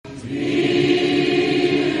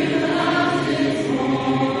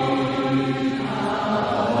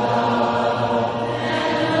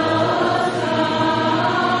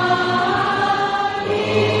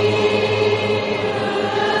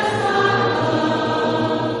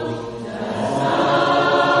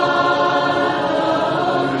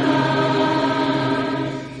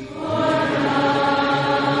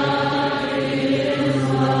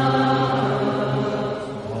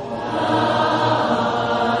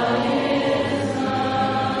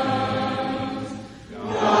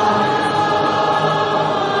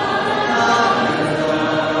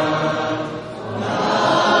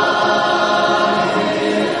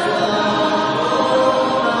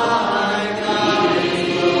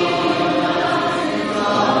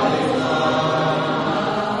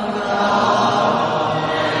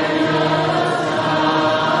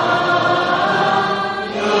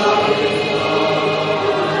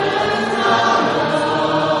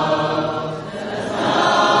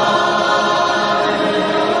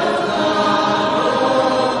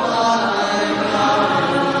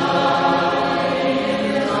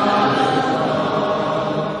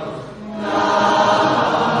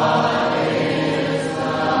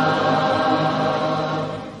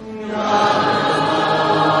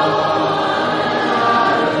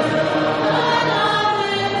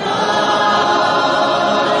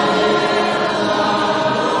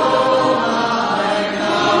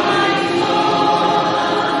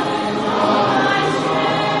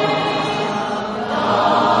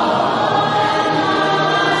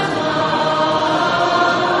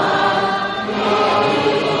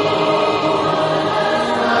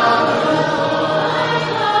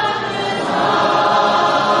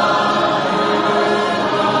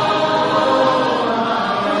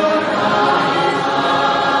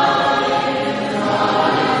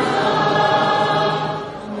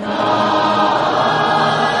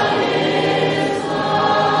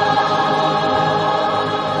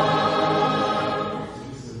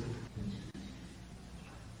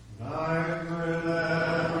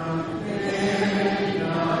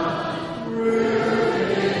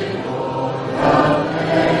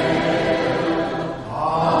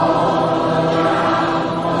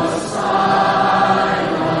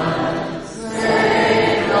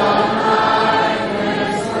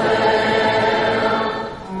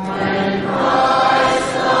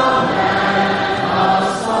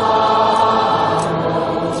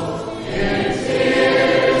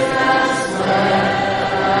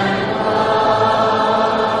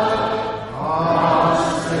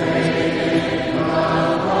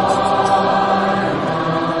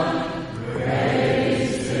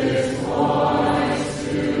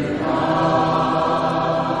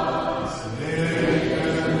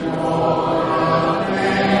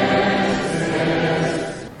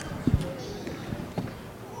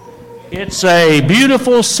It's a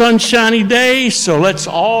beautiful, sunshiny day, so let's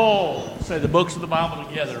all say the books of the Bible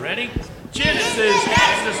together. Ready? Genesis,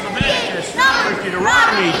 Exodus, Leviticus, Numbers,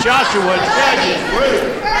 Deuteronomy, Joshua, Judges,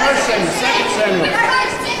 Ruth, 1 Samuel, 2 Samuel,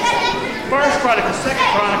 1 Chronicles, 2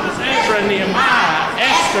 Chronicles, Ezra, Nehemiah,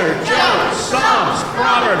 Esther, Job, Psalms,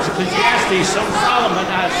 Proverbs, Ecclesiastes, Song of Solomon,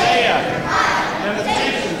 Isaiah,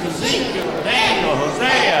 Lamentations, Ezekiel, Daniel,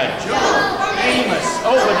 Hosea, Job, Amos,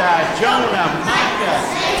 Obadiah, Jonah,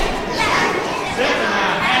 Micah,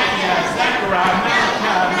 Zephaniah, Haggai, Zechariah,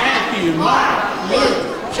 Malachi, Matthew, Mark, Luke,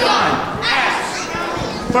 John, Acts,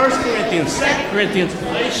 1 Corinthians, 2 Corinthians,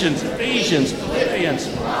 Galatians, Ephesians, Philippians,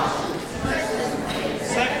 2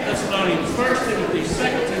 Thessalonians, 1 Timothy, 2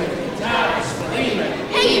 Timothy, Titus, Philemon,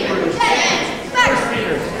 Hebrews, James, 1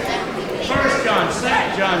 Peter, 1 John, 2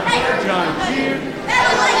 John, 3 John, Jude,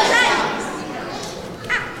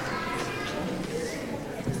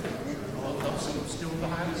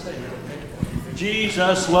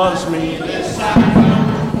 Jesus loves me. This I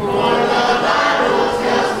know, for the Bible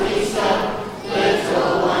tells me so.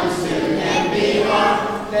 Little ones soon and be born,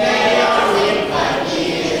 they are weak, but He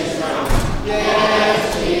is strong. Yes,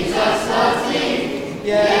 Jesus loves me.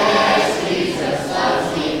 Yes, Jesus loves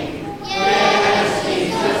me. Yes,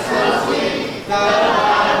 Jesus loves me. The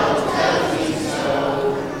Bible tells me so.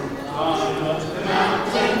 On the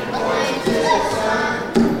mountain, point to the sun.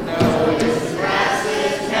 Notice the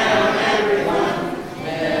grasses, count everyone.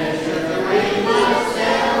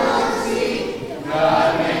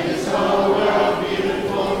 God made this whole world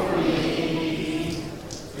beautiful for me.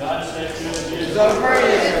 God said to you, so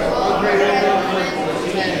praise Him. All great and wonderful is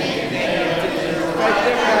His name.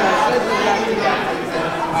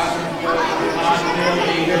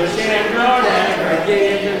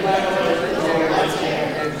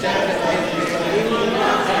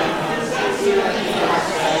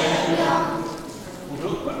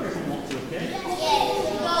 Real quick if you want to, okay?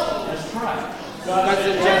 Let's try. God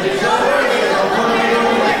said,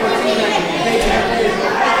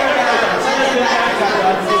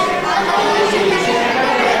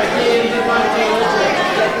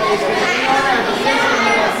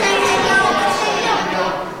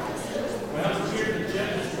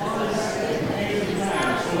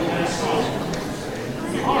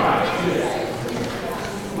 all right, good.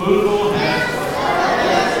 Move on.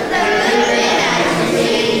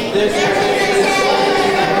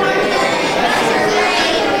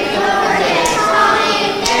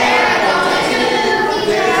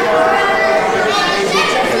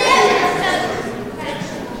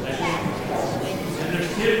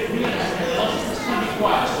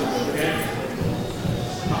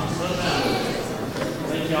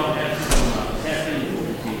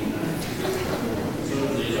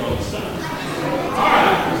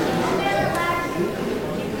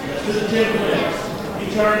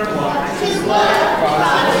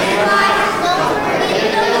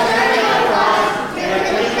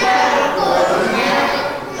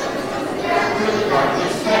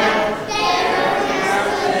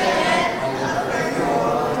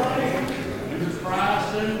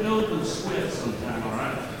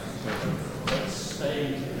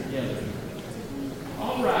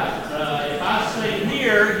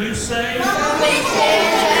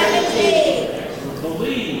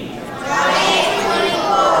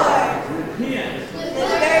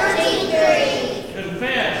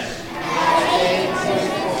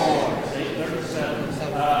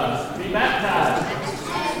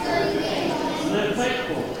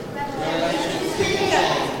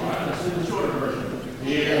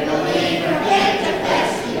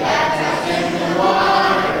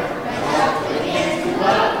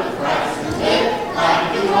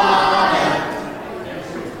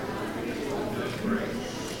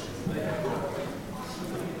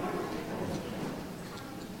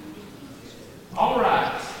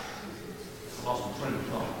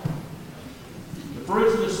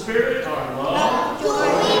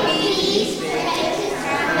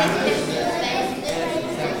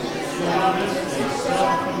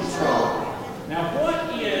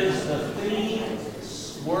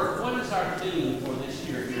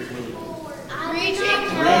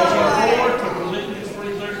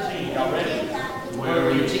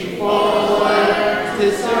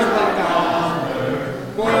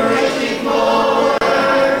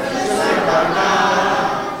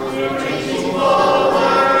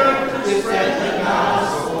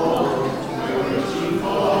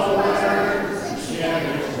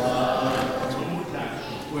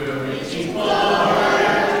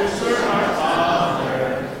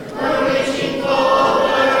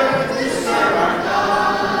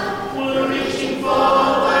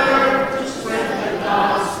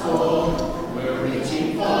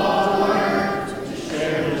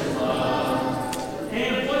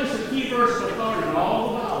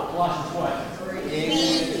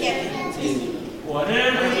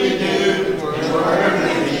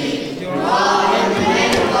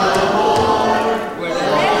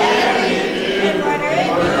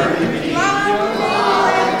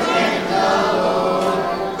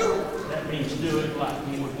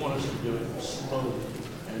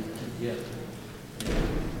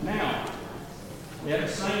 We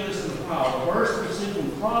haven't sang this in a while. A verse we see from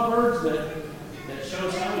Proverbs that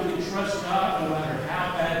shows how we can trust God no matter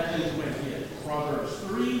how bad things may get. Proverbs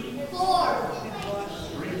 3,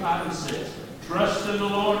 5, and 6. Trust in the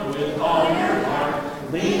Lord with all your heart.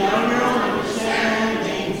 Lean on your own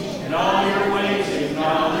understanding. In all your ways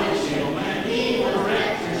acknowledge Him, and He will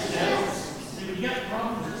direct your steps. See, when you got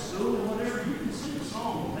problems at school or whatever, you can sing a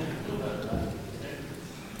song and make you feel better.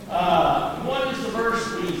 What is the verse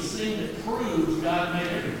we sing that proves God made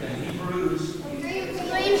everything? Hebrews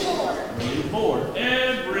 3:4.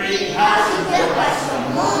 Every house is built by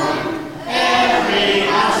someone. Every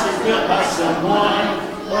house is built by someone.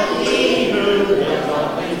 But He who builds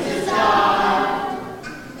all things is God.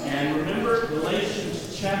 And remember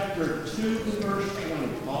Galatians chapter 2 verse 20.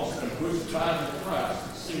 Paul said, crucified with Christ.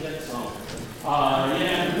 Sing that song. I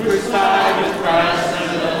am crucified with Christ,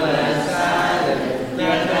 and the last side.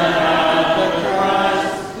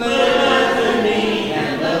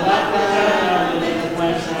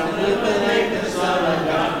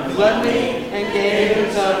 Loved me and gave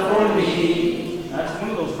Himself for me. That's one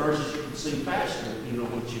of those verses you can sing faster, you know,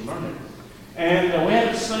 once you learn it. And we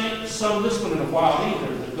haven't sung this one in a while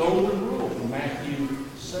either. The Golden Rule from Matthew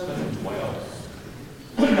 7:12.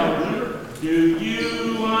 Now remember, do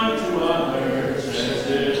you unto others as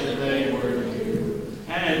if they were you,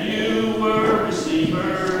 and you were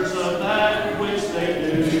receivers of that which they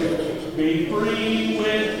do. Be free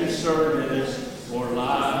with your service, for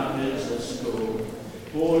life is a school.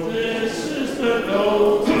 For this is the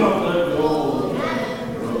goal of the golden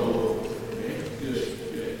rule. Okay,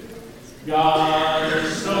 good. God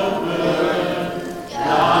is so good.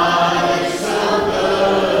 God is so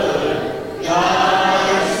good. God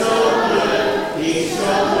is so good. He's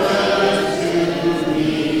so good to me.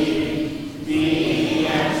 He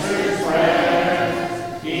answers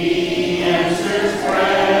prayer. He answers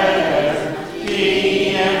prayer. He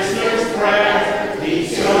answers prayer. He's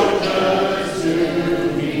so good to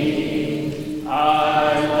me. I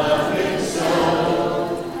love Him so.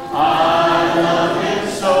 I love Him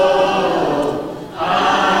so. I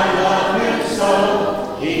love Him so.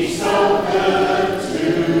 He's so good to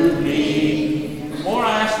me. The more I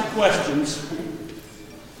ask the questions.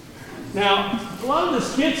 Now, a lot of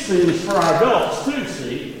this kids thing is for our adults too,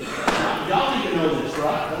 see? Y'all need to know this,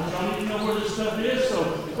 right? Don't y'all need to know where this stuff is? So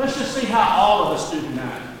let's just see how all of us do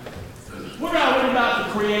tonight. What are we reading about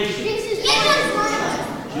the creation?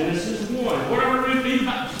 Genesis 1. What are we reading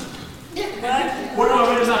about? What are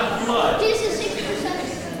we reading about the flood? Genesis 6 and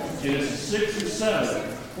 7. Genesis 6 and 7.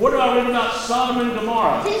 What are we reading about Sodom and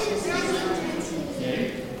Gomorrah? Genesis 19. Okay.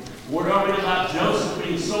 What are we reading about Joseph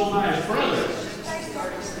being sold by his brothers?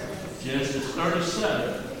 Genesis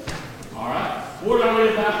 37. All right. What are we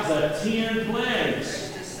about the 10 plagues?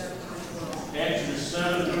 Exodus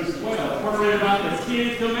 7 through 12. What are we about the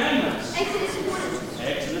 10 commandments? Exodus 20.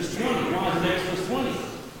 Exodus 20. Why is it Exodus 20?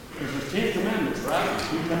 Because there's 10 commandments, right?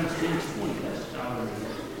 2 times 10 is 20. That's how it is.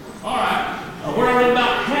 All right. What are we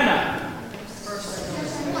about Hannah?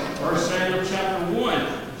 1 Samuel chapter 1.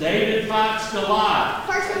 David fights Goliath.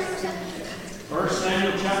 1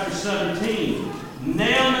 Samuel chapter 17.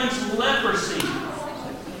 Naaman's leprosy.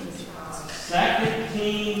 2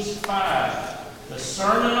 Kings 5. The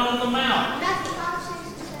Sermon on the Mount.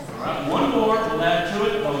 All right, one more. We'll add to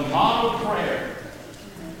it the model prayer.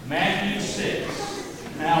 Matthew 6.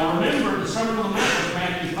 Now remember, the Sermon on the Mount is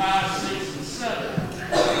Matthew 5, 6, and 7.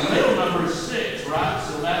 The middle number is 6, right?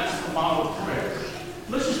 So that's the model prayer.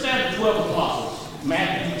 Let's just add the 12 apostles.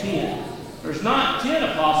 Matthew 10. There's not 10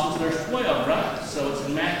 apostles, there's 12, right? So it's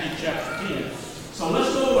in Matthew chapter 10. So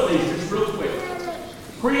let's go over these just real quick.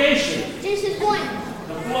 Creation. Genesis 1.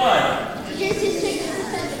 The flood. Genesis 6 and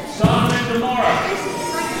 7. Sodom and Gomorrah.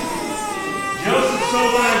 Joseph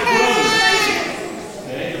sold by his brothers.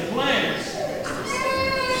 Okay, the plagues.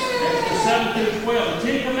 Exodus 7 through 12. The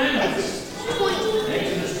 10 commandments.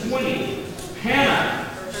 Exodus 20. Hannah.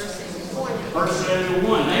 1 Samuel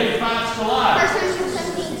 1. David fights Goliath. 1 Samuel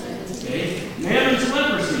 17. Okay. Naaman's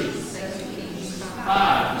leprosy.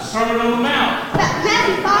 5. The Sermon on the Mount.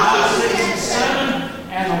 Matthew 5, 6, 5, and 7.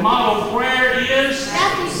 And the model prayer is?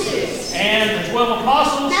 Matthew 6. And the 12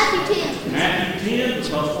 apostles? Matthew 10. Matthew 10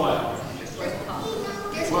 plus what?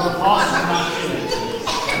 12 apostles are not in it. I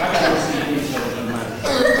got to see these, so it doesn't matter.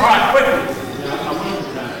 All right, quickly. Yeah, I'm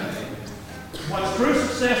over time. What's true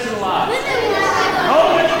success in life?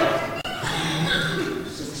 Oh, wait.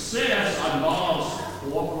 Success involves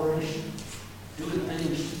cooperation, doing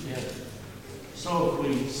things together. So if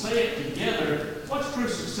we say it together, what's true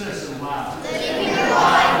success in life? Living your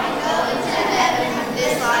life and go into heaven when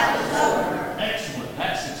this life is over. Excellent.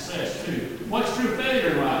 That's success too. What's true failure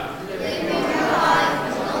in life? Living your life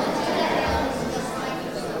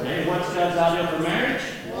ideal for marriage?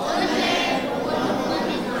 One man for one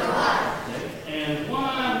woman for life. And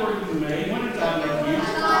why were you made? When did God make you?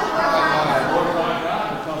 Glorify God,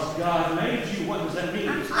 because God made you. What does that mean?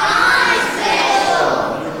 I said so.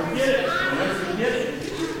 Never forget it. Never forget it.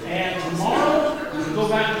 And tomorrow, when you go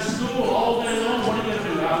back to school all day long, what are you going to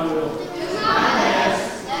do? I will.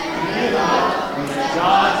 Yes. Let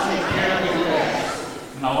God take care of the rest.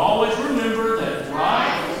 And I'll always remember that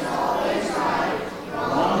right is always right,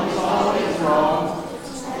 wrong is always wrong.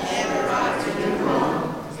 It's never right to do wrong.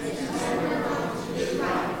 It's never wrong to do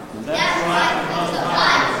right. And that's right because the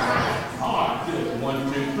Bible's right. All right, good. 1,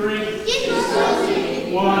 2, 3.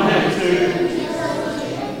 1 and 2.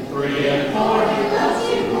 3 and 4.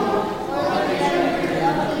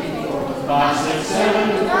 5, 6,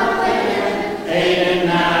 7. 8 and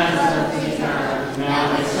 9.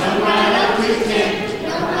 Now let's come right up to 10.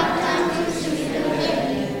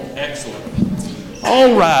 Excellent.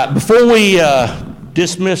 All right, before we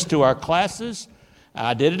dismiss to our classes,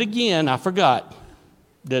 I did it again. I forgot,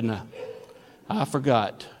 didn't I? I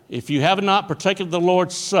forgot. If you have not partaken of the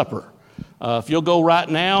Lord's Supper, if you'll go right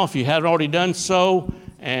now, if you haven't already done so,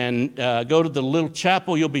 and go to the little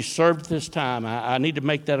chapel, you'll be served this time. I need to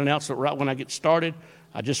make that announcement right when I get started.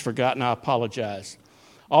 I just forgot, and I apologize.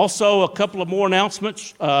 Also, a couple of more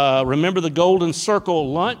announcements. Remember the Golden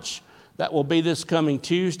Circle lunch. That will be this coming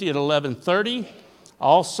Tuesday at 11:30.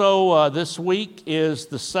 Also, this week is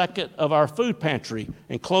the second of our food pantry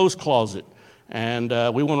and clothes closet. And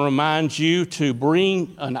we want to remind you to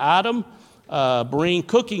bring an item, bring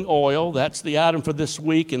cooking oil. That's the item for this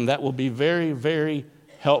week, and that will be very, very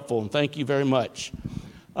helpful. And thank you very much.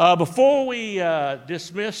 Before we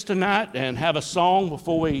dismiss tonight and have a song,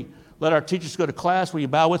 before we let our teachers go to class, will you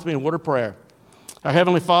bow with me in a word of prayer? Our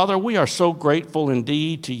Heavenly Father, we are so grateful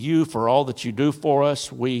indeed to you for all that you do for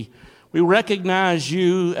us. We recognize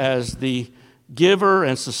you as the giver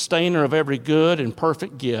and sustainer of every good and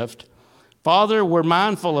perfect gift. Father, we're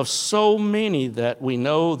mindful of so many that we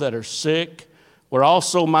know that are sick. We're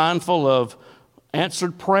also mindful of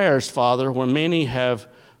answered prayers, Father, where many have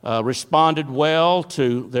responded well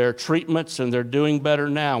to their treatments and they're doing better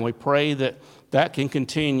now. We pray that that can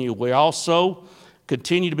continue. We also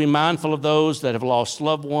continue to be mindful of those that have lost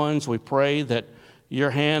loved ones. We pray that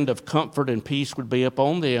your hand of comfort and peace would be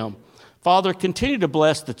upon them. Father, continue to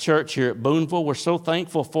bless the church here at Boonville. We're so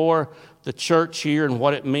thankful for the church here and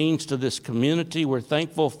what it means to this community. We're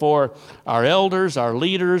thankful for our elders, our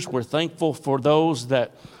leaders. We're thankful for those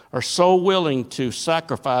that are so willing to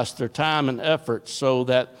sacrifice their time and effort so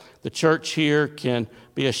that the church here can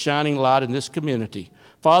be a shining light in this community.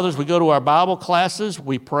 Father, as we go to our Bible classes,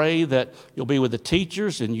 we pray that you'll be with the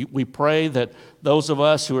teachers, and we pray that those of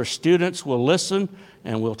us who are students will listen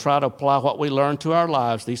and we'll try to apply what we learn to our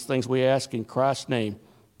lives. These things we ask in Christ's name.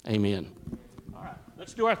 Amen. All right,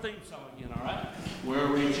 let's do our theme song again, all right? We're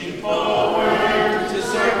reaching forward to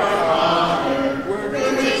serve our Father. We're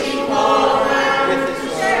reaching forward to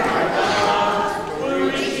serve our God. We're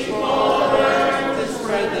reaching forward to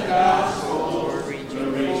spread the gospel. We're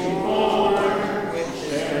reaching forward with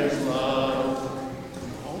His love.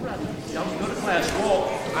 All right, y'all go to class. Walk.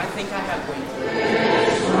 I think I have waited.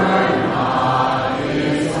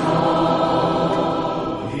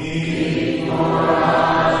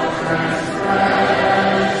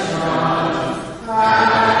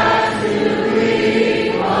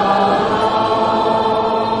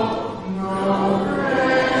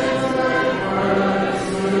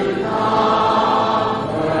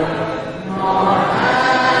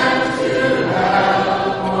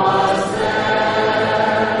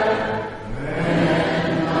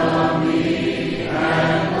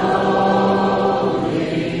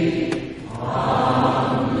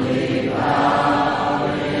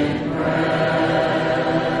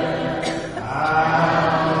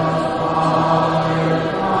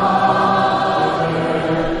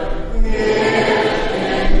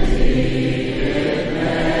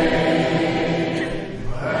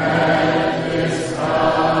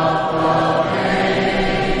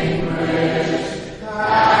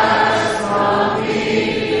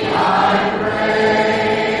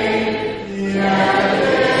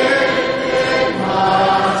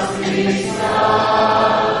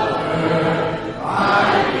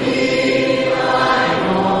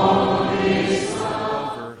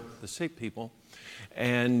 People.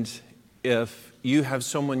 And if you have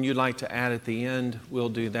someone you'd like to add at the end, we'll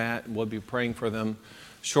do that. We'll be praying for them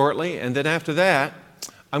shortly. And then after that,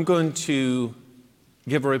 I'm going to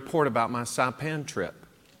give a report about my Saipan trip.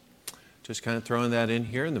 Just kind of throwing that in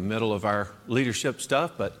here in the middle of our leadership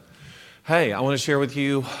stuff. But hey, I want to share with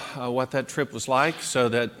you what that trip was like so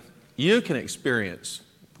that you can experience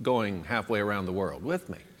going halfway around the world with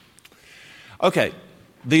me. Okay,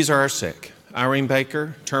 these are our sick. Irene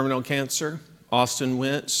Baker, terminal cancer. Austin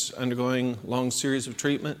Wentz, undergoing long series of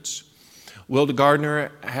treatments. Wilda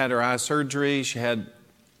Gardner had her eye surgery. She had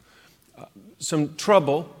some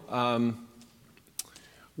trouble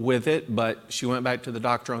with it, but she went back to the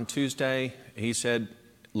doctor on Tuesday. He said,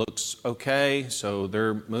 looks okay, so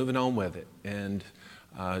they're moving on with it. And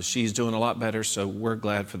she's doing a lot better, so we're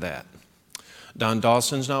glad for that. Don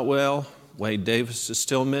Dawson's not well. Wade Davis is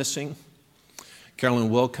still missing. Carolyn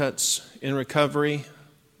Wilcutt's in recovery.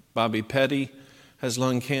 Bobby Petty has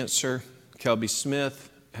lung cancer. Kelby Smith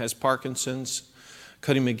has Parkinson's.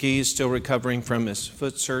 Cody McGee's still recovering from his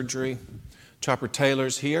foot surgery. Chopper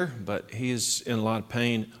Taylor's here, but he's in a lot of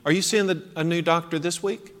pain. Are you seeing a new doctor this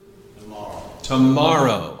week?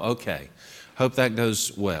 Tomorrow. Okay. Hope that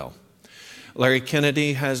goes well. Larry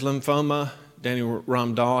Kennedy has lymphoma. Danny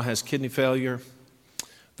Ramdahl has kidney failure.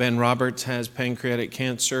 Van Roberts has pancreatic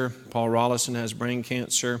cancer. Paul Rollison has brain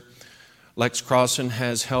cancer. Lex Crossan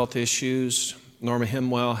has health issues. Norma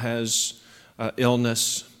Hemwell has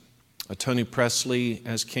illness. Tony Presley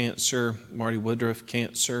has cancer. Marty Woodruff,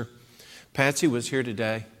 cancer. Patsy was here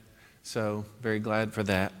today, so very glad for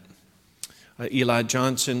that. Eli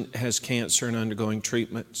Johnson has cancer and undergoing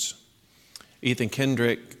treatments. Ethan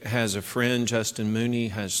Kendrick has a friend. Justin Mooney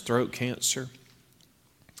has throat cancer.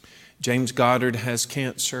 James Goddard has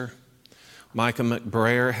cancer. Micah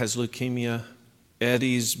McBrayer has leukemia.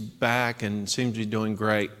 Eddie's back and seems to be doing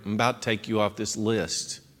great. I'm about to take you off this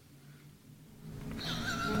list.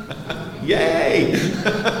 Yay!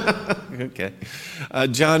 Okay.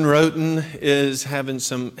 John Roten is having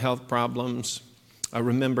some health problems. I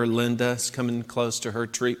remember Linda's coming close to her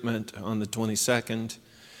treatment on the 22nd.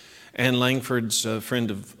 Ann Langford's a friend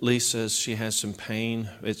of Lisa's. She has some pain.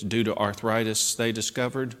 It's due to arthritis they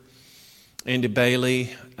discovered. Andy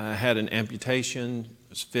Bailey had an amputation,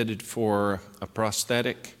 was fitted for a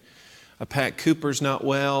prosthetic. Pat Cooper's not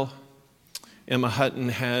well. Emma Hutton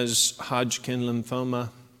has Hodgkin lymphoma.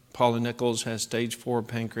 Paula Nichols has stage 4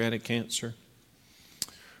 pancreatic cancer.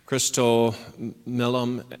 Crystal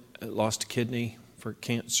Millam lost a kidney for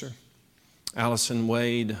cancer. Allison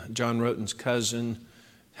Wade, John Roten's cousin,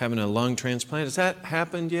 having a lung transplant. Has that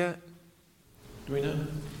happened yet? Do we know?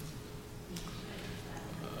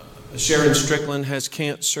 Sharon Strickland has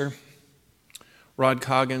cancer. Rod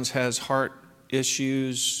Coggins has heart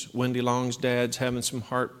issues. Wendy Long's dad's having some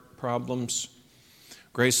heart problems.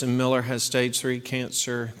 Grayson Miller has stage 3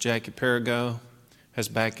 cancer. Jackie Perigo has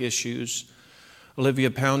back issues.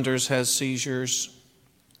 Olivia Pounders has seizures.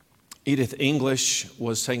 Edith English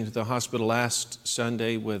was taken to the hospital last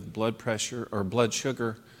Sunday with blood pressure or blood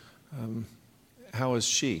sugar. How is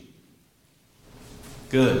she?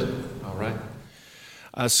 Good. All right.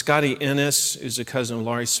 Scotty Ennis is a cousin of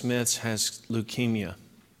Laurie Smith's, has leukemia.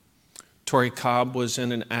 Tori Cobb was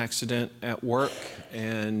in an accident at work,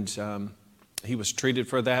 and he was treated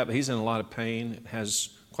for that, but he's in a lot of pain, has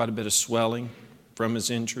quite a bit of swelling from his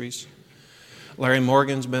injuries. Larry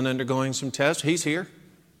Morgan's been undergoing some tests. He's here.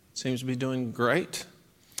 Seems to be doing great.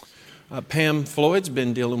 Pam Floyd's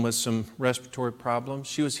been dealing with some respiratory problems.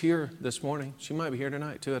 She was here this morning. She might be here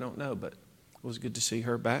tonight too, I don't know, but it was good to see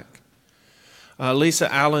her back.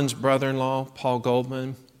 Lisa Allen's brother-in-law, Paul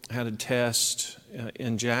Goldman, had a test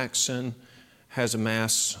in Jackson, has a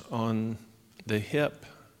mass on the hip.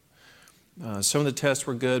 Some of the tests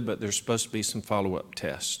were good, but there's supposed to be some follow-up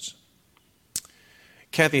tests.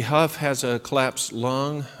 Kathy Huff has a collapsed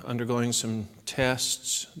lung, undergoing some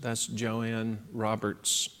tests. That's Joanne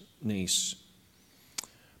Roberts' niece.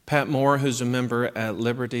 Pat Moore, who's a member at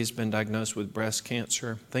Liberty, has been diagnosed with breast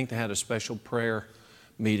cancer. I think they had a special prayer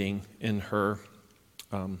meeting in her,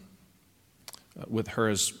 with her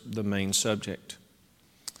as the main subject.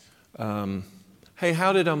 Hey,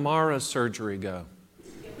 how did Amara's surgery go?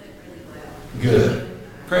 It went really well. Good.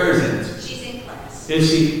 Prayers in. She's in class. Is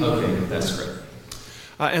she? Okay, that's great.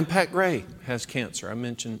 And Pat Gray has cancer. I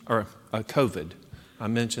mentioned, or COVID. I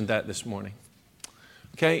mentioned that this morning.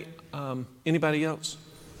 Okay, anybody else?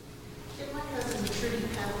 My cousin Trudy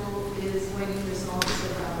Powell is waiting results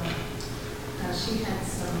of, she had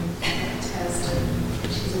some tests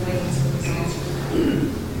and she's awaiting some results for that.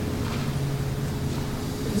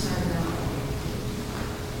 Concerned about.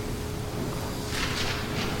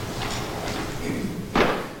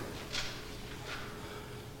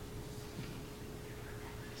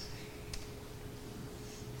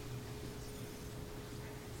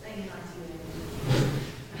 Saying not to.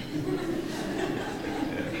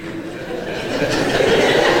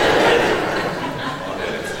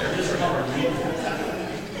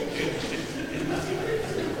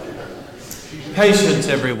 Patience,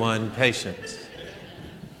 everyone, patience.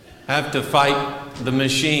 I have to fight the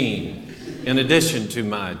machine in addition to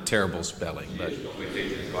my terrible spelling. But We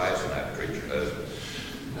teach in class and have to treat your husband.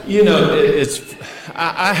 you know,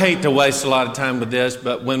 I hate to waste a lot of time with this,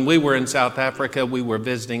 but when we were in South Africa, we were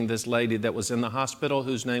visiting this lady that was in the hospital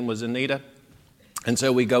whose name was Anita. And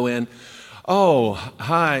so we go in. Oh,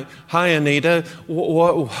 hi, Anita.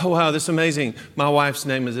 Wow, this is amazing. My wife's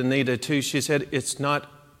name is Anita too. She said, it's not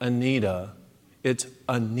Anita, it's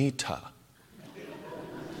Anita.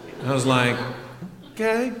 I was like,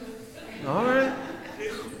 okay, all right.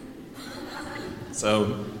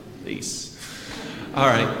 So, peace. All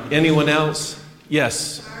right, anyone else?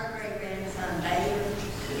 Yes. Our great-grandson,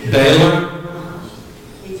 Baylor. Baylor?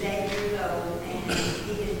 He's 8 years old, and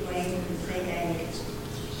he is waiting to say that it's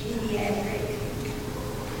pediatric.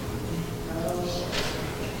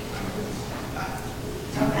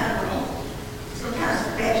 Some kind of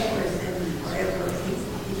specialist in whatever. He's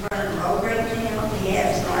running low grade now. He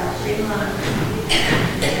has like 3 months.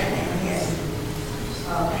 And he has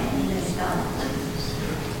pain in his stomach.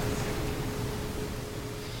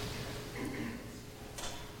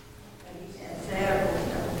 But he's had several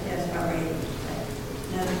tests already. But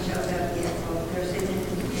nothing shows up yet, so they're sending him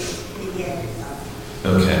to the pediatric office.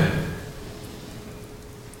 Okay.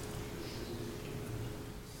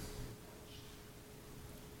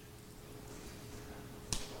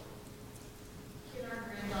 Can our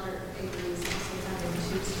granddaughter Avery is also having 2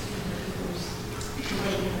 seizures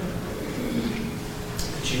waiting?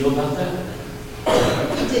 Did you know about that?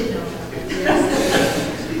 He did know about that, yes.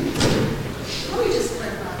 Let me just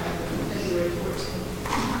clarify February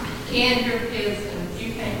 14th. Can your kids, and if you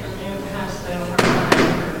can't remember how to spell her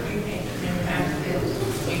name, or if you can't remember how to spell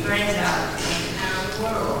your granddaughter, how in the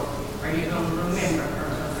world are you going to remember her?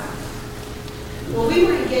 Well, we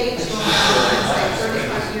were engaged on Wednesday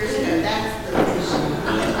 35 years ago. That's the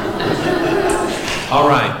issue. All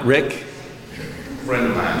right, Rick. A friend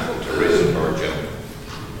of mine from Teresa, Georgia.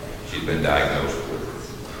 She's been diagnosed with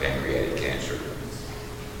pancreatic cancer.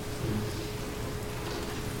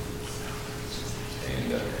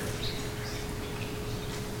 And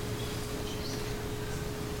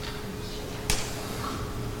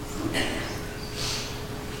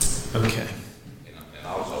Okay. and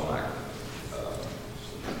also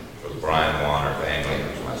for the Brian Warner family,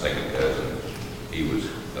 who's my second cousin, he was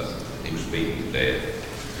beaten to death.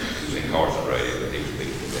 He was incarcerated, but he was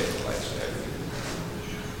beaten to death last Saturday.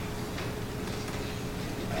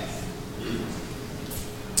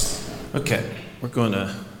 Okay, we're going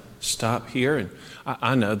to stop here. And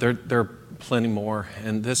I know there are plenty more,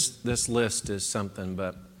 and this list is something,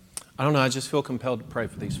 but I don't know, I just feel compelled to pray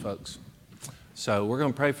for these folks. So we're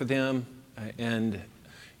going to pray for them, and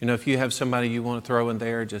you know, if you have somebody you want to throw in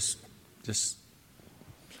there, just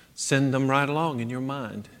send them right along in your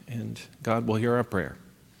mind, and God will hear our prayer.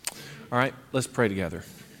 All right, let's pray together.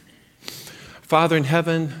 Father in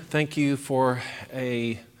heaven, thank you for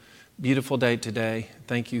a beautiful day today.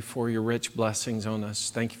 Thank you for your rich blessings on us.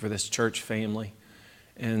 Thank you for this church family,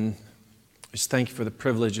 and just thank you for the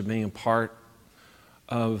privilege of being a part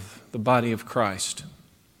of the body of Christ.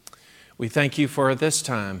 We thank you for this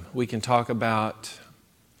time. We can talk about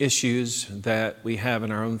issues that we have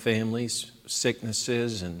in our own families,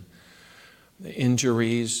 sicknesses and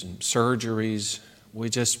injuries and surgeries.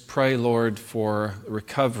 We just pray, Lord, for the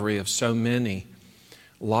recovery of so many.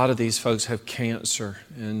 A lot of these folks have cancer,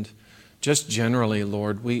 and just generally,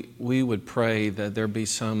 Lord, we would pray that there be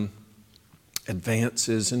some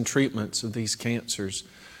advances in treatments of these cancers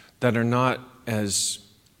that are not as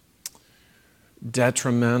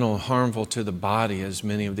detrimental, harmful to the body as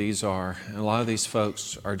many of these are. And a lot of these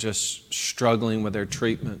folks are just struggling with their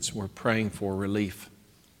treatments. We're praying for relief.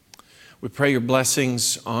 We pray your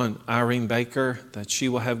blessings on Irene Baker, that she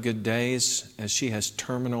will have good days as she has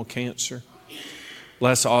terminal cancer.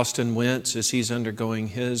 Bless Austin Wentz as he's undergoing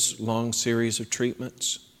his long series of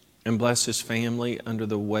treatments. And bless his family under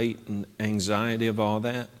the weight and anxiety of all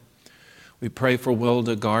that. We pray for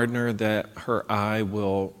Wilda Gardner that her eye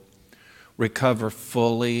will recover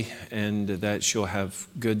fully and that she'll have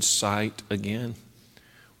good sight again.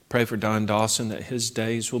 Pray for Don Dawson that his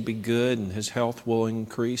days will be good and his health will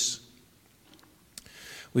increase.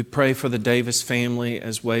 We pray for the Davis family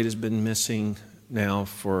as Wade has been missing now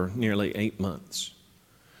for nearly 8 months.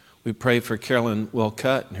 We pray for Carolyn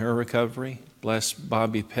Wilcutt and her recovery. Bless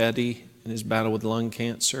Bobby Petty in his battle with lung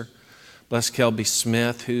cancer. Bless Kelby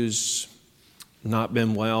Smith, who's not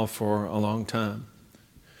been well for a long time.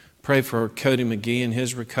 Pray for Cody McGee and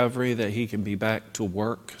his recovery, that he can be back to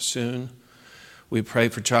work soon. We pray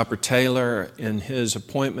for Chopper Taylor in his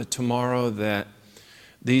appointment tomorrow, that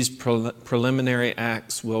These preliminary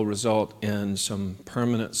acts will result in some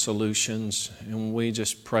permanent solutions, and we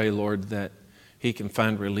just pray, Lord, that he can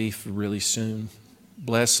find relief really soon.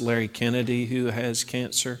 Bless Larry Kennedy, who has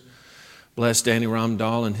cancer. Bless Danny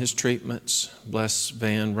Ramdahl in his treatments. Bless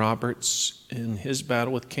Van Roberts in his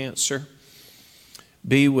battle with cancer.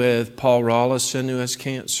 Be with Paul Rollison, who has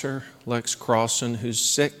cancer. Lex Crossan, who's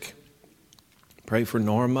sick. Pray for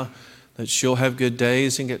Norma, that she'll have good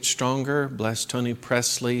days and get stronger. Bless Tony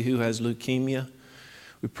Presley, who has leukemia.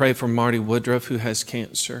 We pray for Marty Woodruff, who has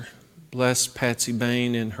cancer. Bless Patsy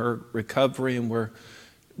Bain in her recovery, and we're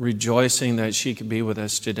rejoicing that she could be with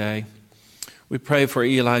us today. We pray for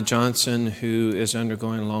Eli Johnson, who is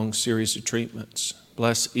undergoing a long series of treatments.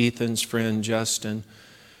 Bless Ethan's friend Justin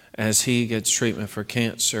as he gets treatment for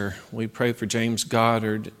cancer. We pray for James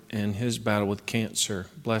Goddard and his battle with cancer.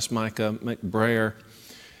 Bless Micah McBrayer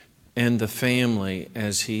and the family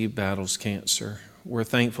as he battles cancer. We're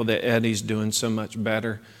thankful that Eddie's doing so much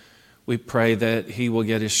better. We pray that he will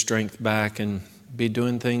get his strength back and be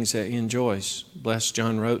doing things that he enjoys. Bless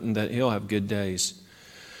John Roten that he'll have good days.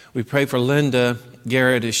 We pray for Linda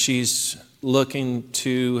Garrett as she's looking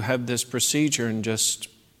to have this procedure in just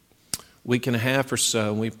a week and a half or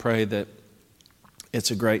so. We pray that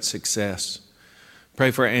it's a great success.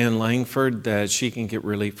 Pray for Ann Langford that she can get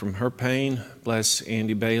relief from her pain. Bless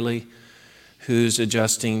Andy Bailey, who's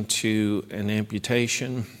adjusting to an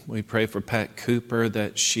amputation. We pray for Pat Cooper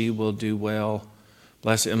that she will do well.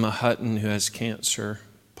 Bless Emma Hutton, who has cancer.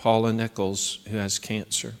 Paula Nichols, who has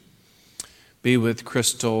cancer. Be with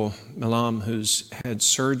Crystal Milam, who's had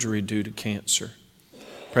surgery due to cancer.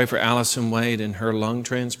 Pray for Allison Wade and her lung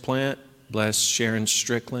transplant. Bless Sharon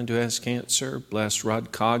Strickland, who has cancer. Bless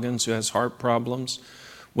Rod Coggins, who has heart problems.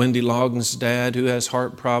 Wendy Logan's dad, who has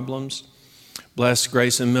heart problems. Bless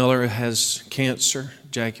Grayson Miller, who has cancer.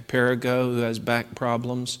 Jackie Perigo, who has back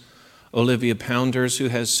problems. Olivia Pounders, who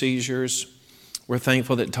has seizures. We're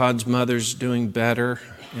thankful that Todd's mother's doing better,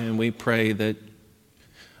 and we pray that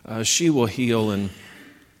she will heal and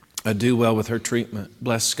do well with her treatment.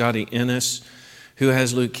 Bless Scotty Ennis, who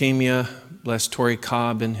has leukemia. Bless Torrey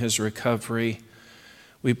Cobb in his recovery.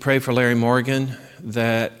 We pray for Larry Morgan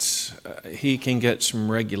that he can get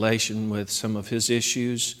some regulation with some of his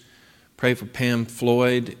issues. Pray for Pam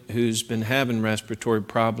Floyd, who's been having respiratory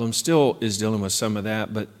problems, still is dealing with some of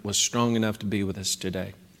that, but was strong enough to be with us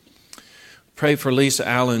today. Pray for Lisa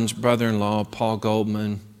Allen's brother-in-law, Paul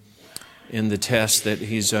Goldman, in the test that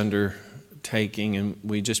he's undertaking, and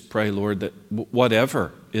we just pray, Lord, that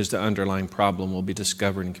whatever is the underlying problem will be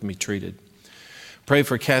discovered and can be treated. Pray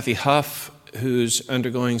for Kathy Huff, who's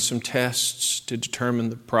undergoing some tests to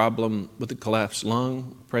determine the problem with the collapsed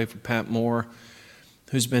lung. Pray for Pat Moore,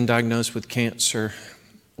 who's been diagnosed with cancer.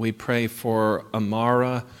 We pray for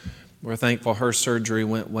Amara. We're thankful her surgery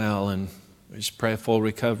went well, and we just pray a full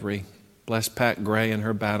recovery. Bless Pat Gray in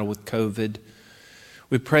her battle with COVID.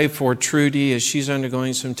 We pray for Trudy as she's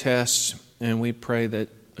undergoing some tests, and we pray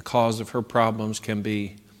that the cause of her problems can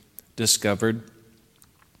be discovered.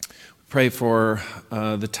 Pray for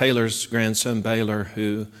the Taylor's grandson, Baylor,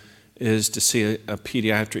 who is to see a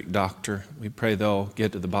pediatric doctor. We pray they'll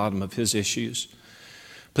get to the bottom of his issues.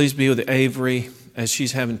 Please be with Avery as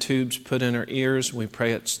she's having tubes put in her ears. We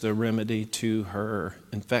pray it's the remedy to her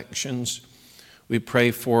infections. We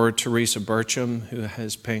pray for Teresa Burcham, who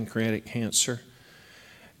has pancreatic cancer.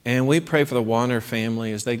 And we pray for the Warner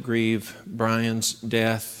family as they grieve Brian's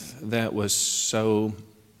death. That was so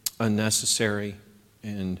unnecessary,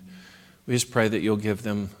 and we just pray that you'll give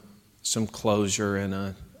them some closure in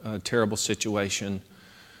a terrible situation.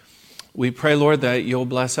 We pray, Lord, that you'll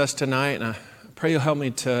bless us tonight, and I pray you'll help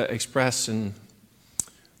me to express in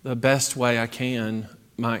the best way I can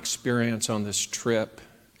my experience on this trip.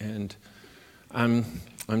 And I'm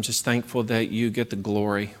just thankful that you get the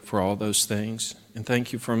glory for all those things. And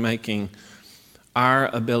thank you for making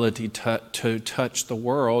our ability to touch the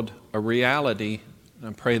world a reality. And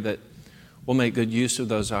I pray that we'll make good use of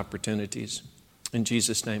those opportunities. In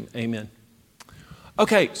Jesus' name, amen.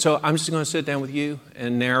 Okay, so I'm just going to sit down with you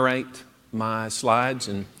and narrate my slides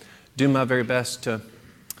and do my very best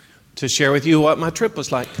to share with you what my trip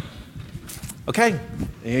was like. Okay,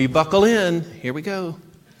 you buckle in. Here we go.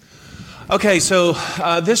 Okay, so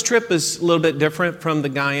this trip is a little bit different from the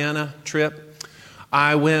Guyana trip.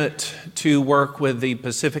 I went to work with the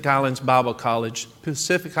Pacific Islands Bible College.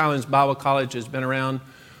 Pacific Islands Bible College has been around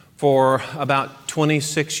for about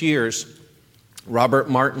 26 years. Robert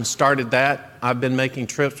Martin started that. I've been making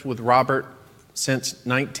trips with Robert since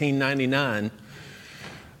 1999.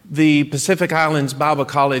 The Pacific Islands Bible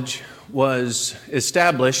College was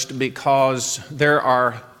established because there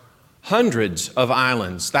are hundreds of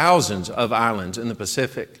islands, thousands of islands in the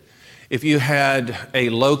Pacific. If you had a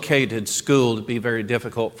located school, it'd be very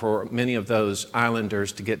difficult for many of those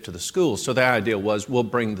islanders to get to the school. So the idea was, we'll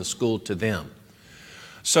bring the school to them.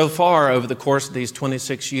 So far, over the course of these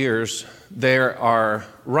 26 years, there are,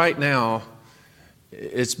 right now,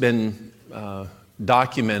 it's been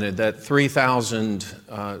documented that 3,000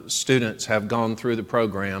 students have gone through the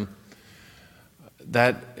program.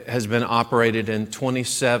 That has been operated in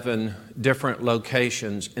 27 different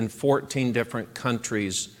locations in 14 different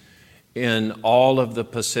countries in all of the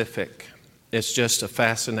Pacific. It's just a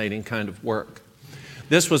fascinating kind of work.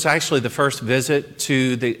 This was actually the first visit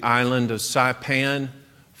to the island of Saipan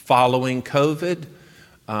following COVID.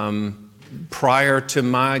 Prior to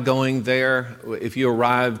my going there, if you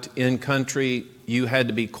arrived in country, you had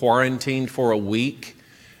to be quarantined for a week,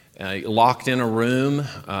 locked in a room,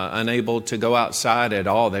 unable to go outside at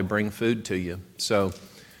all. They bring food to you. So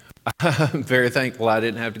I'm very thankful I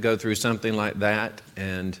didn't have to go through something like that.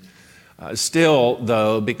 And still,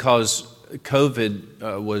 though, because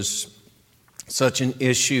COVID was such an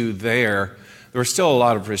issue there were still a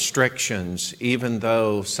lot of restrictions, even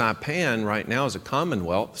though Saipan right now is a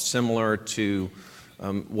commonwealth similar to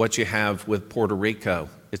what you have with Puerto Rico.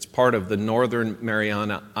 It's part of the Northern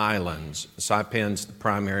Mariana Islands. Saipan's the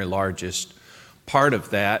primary largest part of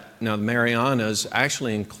that. Now, the Marianas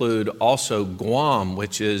actually include also Guam,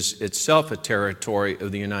 which is itself a territory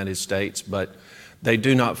of the United States, but they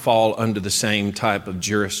do not fall under the same type of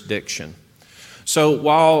jurisdiction. So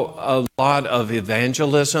while a lot of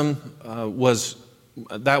evangelism was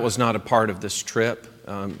not a part of this trip,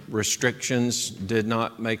 restrictions did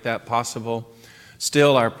not make that possible,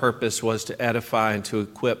 still our purpose was to edify and to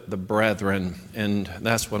equip the brethren, and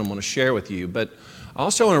that's what I'm going to share with you. But I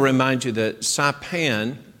also want to remind you that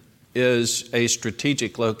Saipan is a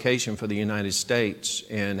strategic location for the United States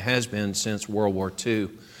and has been since World War II.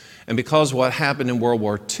 And because of what happened in World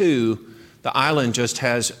War II, the island just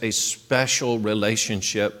has a special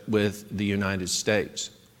relationship with the United States.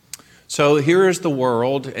 So here is the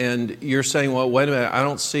world, and you're saying, well, wait a minute, I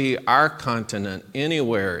don't see our continent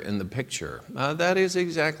anywhere in the picture. That is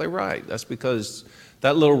exactly right. That's because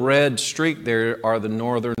that little red streak there are the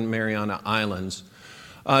Northern Mariana Islands.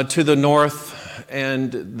 To the north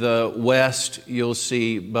and the west, you'll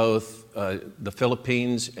see both the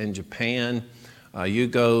Philippines and Japan. You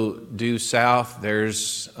go due south,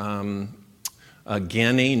 there's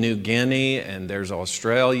Guinea, New Guinea, and there's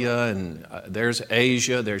Australia, and there's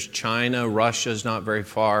Asia, there's China, Russia's not very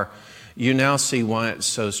far. You now see why it's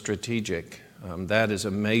so strategic. That is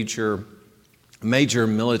a major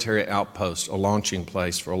military outpost, a launching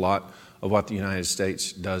place for a lot of what the United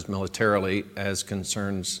States does militarily as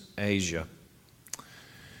concerns Asia.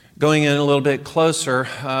 Going in a little bit closer,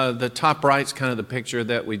 the top right's kind of the picture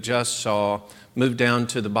that we just saw. Move down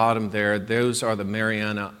to the bottom there. Those are the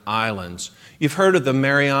Mariana Islands. You've heard of the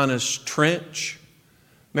Marianas Trench.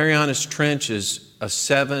 Marianas Trench is a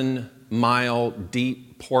 7-mile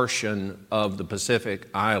deep portion of the Pacific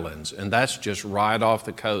Islands, and that's just right off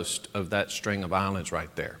the coast of that string of islands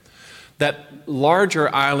right there. That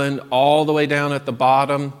larger island all the way down at the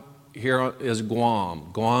bottom here is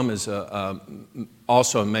Guam. Guam is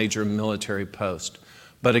also a major military post.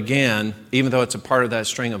 But again, even though it's a part of that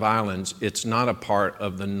string of islands, it's not a part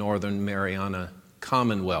of the Northern Mariana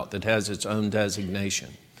Commonwealth. It has its own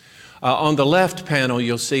designation. On the left panel,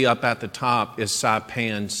 you'll see up at the top is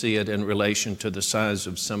Saipan. See it in relation to the size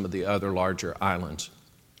of some of the other larger islands.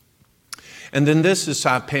 And then this is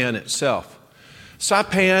Saipan itself.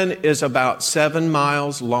 Saipan is about 7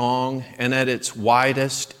 miles long, and at its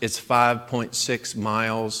widest, it's 5.6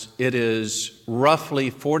 miles. It is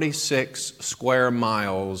roughly 46 square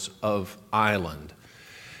miles of island.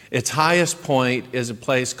 Its highest point is a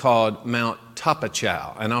place called Mount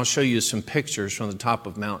Tapachao, and I'll show you some pictures from the top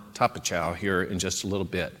of Mount Tapachao here in just a little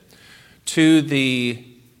bit. To the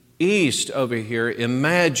east over here,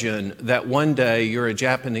 imagine that one day you're a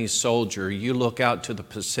Japanese soldier, you look out to the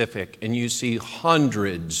Pacific and you see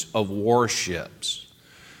hundreds of warships.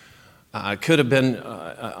 Could have been,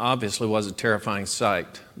 obviously was a terrifying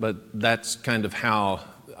sight, but that's kind of how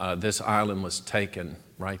this island was taken,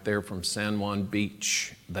 right there from San Juan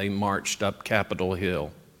Beach. They marched up Capitol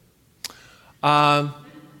Hill.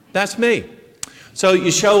 That's me. So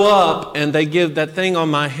you show up and they give that thing on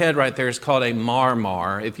my head right there is called a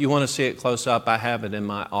marmar. If you want to see it close up, I have it in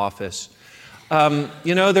my office.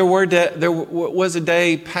 You know, there was a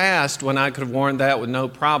day past when I could have worn that with no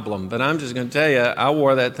problem, but I'm just going to tell you, I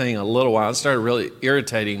wore that thing a little while. It started really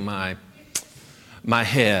irritating my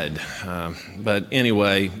head. But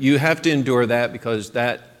anyway, you have to endure that because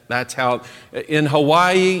that That's how, in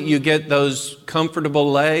Hawaii, you get those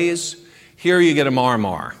comfortable lays. Here you get a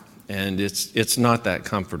marmar, and it's not that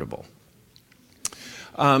comfortable.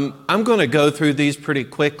 I'm going to go through these pretty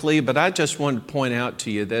quickly, but I just wanted to point out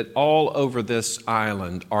to you that all over this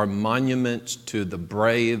island are monuments to the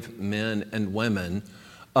brave men and women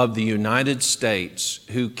of the United States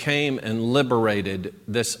who came and liberated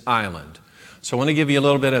this island. So I want to give you a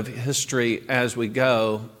little bit of history as we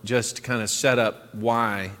go, just to kind of set up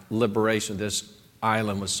why liberation of this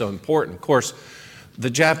island was so important. Of course,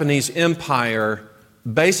 the Japanese Empire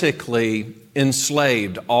basically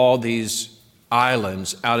enslaved all these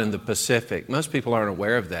islands out in the Pacific. Most people aren't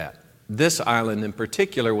aware of that. This island in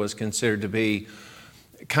particular was considered to be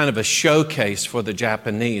kind of a showcase for the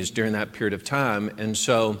Japanese during that period of time. And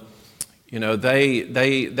so,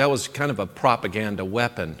 that was kind of a propaganda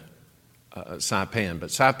weapon, Saipan.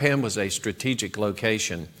 But Saipan was a strategic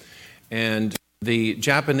location. And the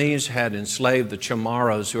Japanese had enslaved the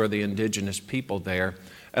Chamorros, who are the indigenous people there,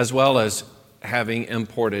 as well as having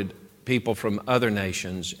imported people from other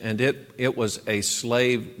nations, and it was a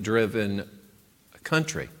slave-driven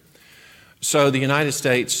country. So the United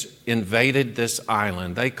States invaded this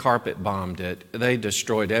island. They carpet bombed it. They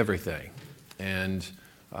destroyed everything. And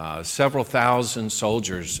several thousand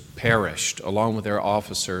soldiers perished, along with their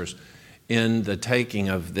officers, in the taking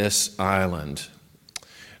of this island.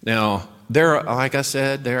 Now, like I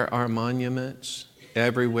said, there are monuments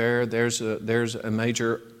everywhere. There's a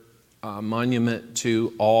major monument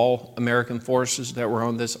to all American forces that were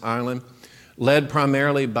on this island, led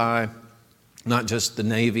primarily by not just the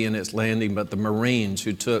Navy and its landing, but the Marines,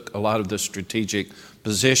 who took a lot of the strategic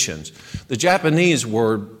positions. The Japanese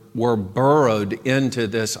were burrowed into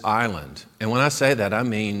this island. And when I say that, I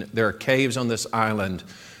mean there are caves on this island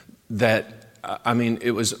that,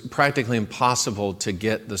 it was practically impossible to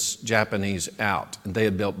get the Japanese out. And they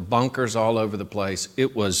had built bunkers all over the place.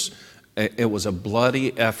 It was a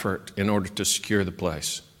bloody effort in order to secure the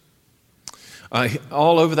place.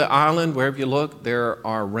 All over the island, wherever you look, there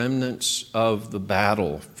are remnants of the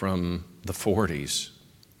battle from the 40s.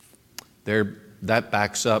 That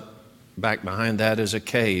backs up, back behind that is a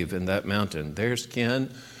cave in that mountain. There's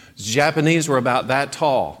Ken. The Japanese were about that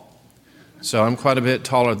tall. So I'm quite a bit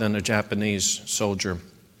taller than a Japanese soldier.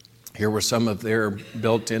 Here were some of their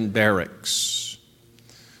built-in barracks.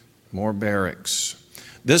 More barracks.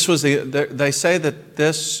 They say that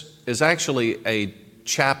this is actually a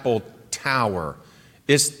chapel tower.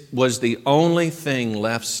 It was the only thing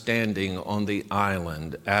left standing on the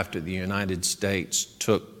island after the United States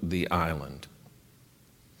took the island.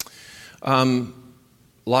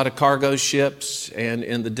 A lot of cargo ships, and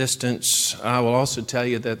in the distance, I will also tell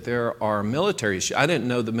you that there are military ships. I didn't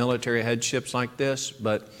know the military had ships like this,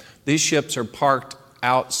 but these ships are parked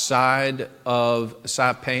outside of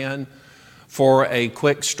Saipan for a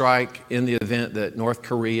quick strike in the event that North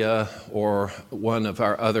Korea or one of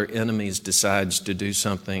our other enemies decides to do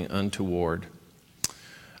something untoward.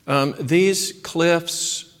 These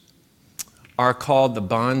cliffs are called the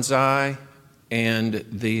Banzai and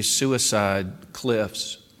the Suicide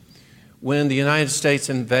Cliffs. When the United States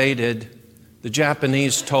invaded, the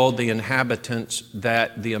Japanese told the inhabitants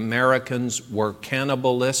that the Americans were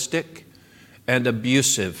cannibalistic and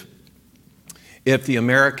abusive. If the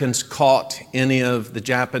Americans caught any of the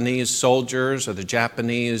Japanese soldiers or the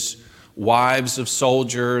Japanese wives of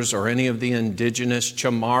soldiers or any of the indigenous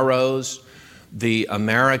Chamorros, the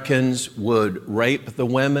Americans would rape the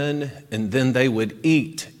women and then they would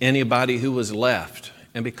eat anybody who was left.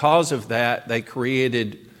 And because of that, they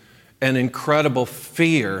created an incredible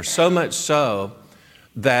fear, so much so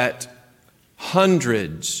that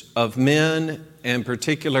hundreds of men and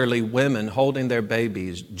particularly women holding their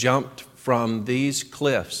babies jumped from these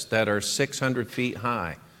cliffs that are 600 feet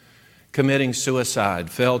high, committing suicide,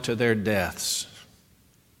 fell to their deaths.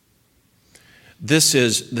 This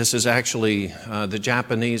is actually, the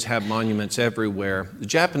Japanese have monuments everywhere. The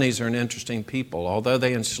Japanese are an interesting people. Although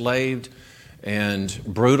they enslaved and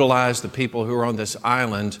brutalized the people who were on this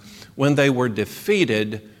island, when they were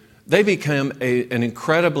defeated, they became an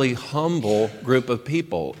incredibly humble group of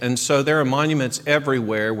people. And so there are monuments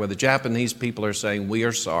everywhere where the Japanese people are saying, we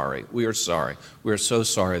are sorry, we are sorry, we are so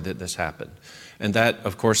sorry that this happened. And that,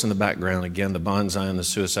 of course, in the background, again, the Banzai and the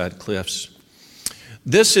Suicide Cliffs.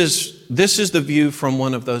 This is the view from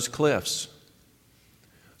one of those cliffs.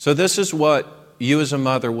 So this is what you as a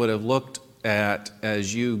mother would have looked at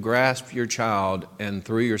as you grasped your child and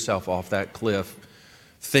threw yourself off that cliff,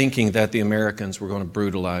 thinking that the Americans were going to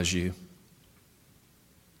brutalize you.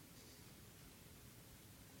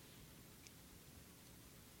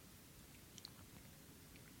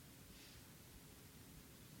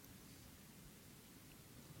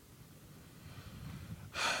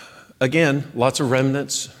 Again, lots of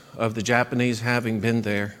remnants of the Japanese having been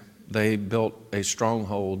there. They built a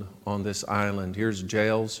stronghold on this island. Here's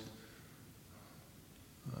jails,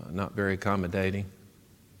 not very accommodating.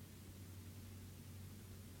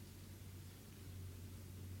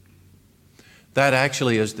 That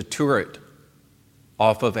actually is the turret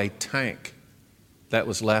off of a tank that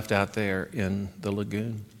was left out there in the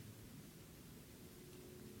lagoon.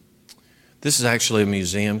 This is actually a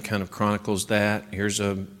museum, kind of chronicles that.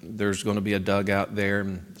 There's going to be a dugout there,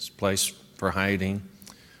 and this place for hiding.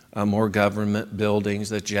 More government buildings.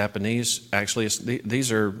 The Japanese, actually,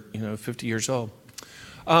 these are 50 years old.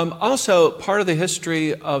 Also, part of the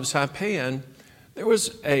history of Saipan, there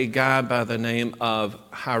was a guy by the name of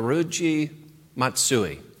Haruji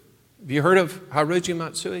Matsui. Have you heard of Haruji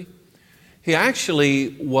Matsui? He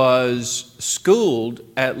actually was schooled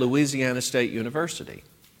at Louisiana State University.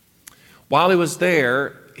 While he was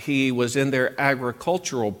there, he was in their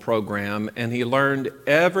agricultural program, and he learned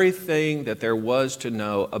everything that there was to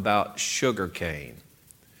know about sugarcane.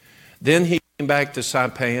 Then he came back to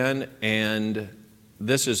Saipan, and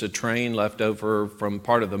this is a train left over from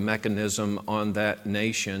part of the mechanism on that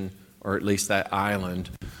nation, or at least that island,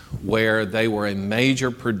 where they were a major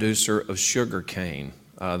producer of sugarcane.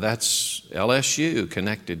 That's LSU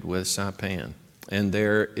connected with Saipan. And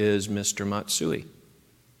there is Mr. Matsui.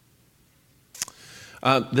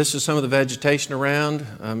 This is some of the vegetation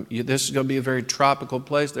around. This is going to be a very tropical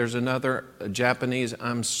place. There's another Japanese,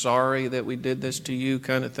 "I'm sorry that we did this to you"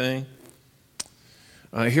 kind of thing.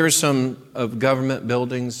 Here's some of government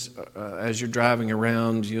buildings. As you're driving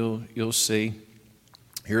around, you'll see.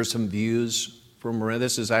 Here's some views from where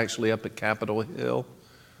this is actually up at Capitol Hill.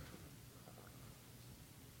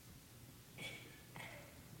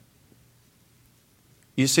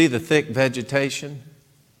 You see the thick vegetation.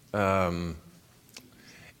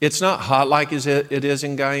 It's not hot like it is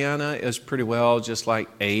in Guyana. It's pretty well just like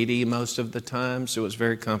 80 most of the time, so it's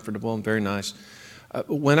very comfortable and very nice.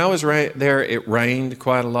 When I was there, it rained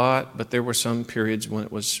quite a lot, but there were some periods when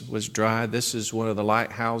it was dry. This is one of the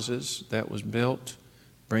lighthouses that was built,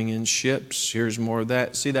 bring in ships. Here's more of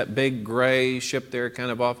that. See that big gray ship there kind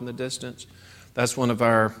of off in the distance? That's one of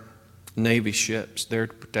our Navy ships there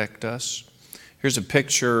to protect us. Here's a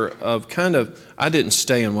picture of I didn't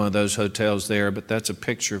stay in one of those hotels there, but that's a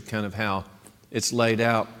picture of kind of how it's laid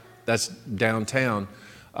out. That's downtown.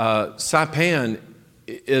 Saipan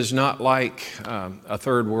is not like a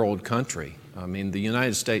third world country. I mean, the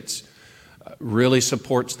United States really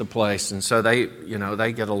supports the place, and so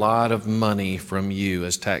they get a lot of money from you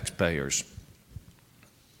as taxpayers.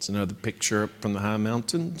 It's another picture up from the high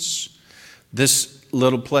mountains. This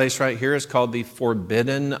little place right here is called the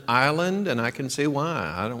Forbidden Island, and I can see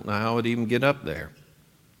why. I don't know how it even get up there.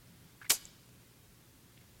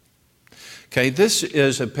 Okay, this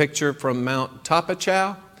is a picture from Mount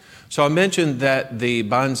Tapachau. So I mentioned that the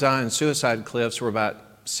Banzai and Suicide Cliffs were about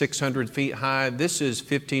 600 feet high. This is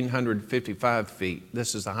 1,555 feet.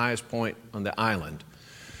 This is the highest point on the island.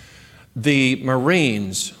 The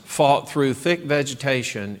Marines fought through thick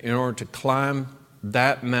vegetation in order to climb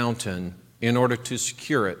that mountain in order to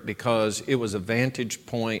secure it, because it was a vantage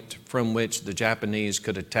point from which the Japanese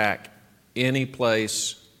could attack any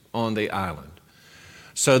place on the island.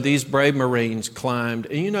 So these brave Marines climbed,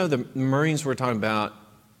 and the Marines we're talking about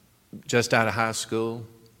just out of high school,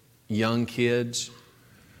 young kids.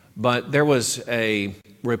 But there was a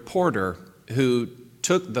reporter who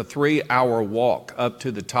took the 3-hour walk up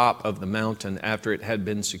to the top of the mountain after it had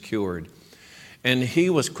been secured. And he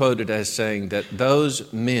was quoted as saying that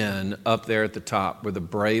those men up there at the top were the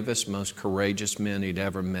bravest, most courageous men he'd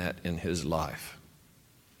ever met in his life.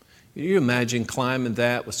 Can you imagine climbing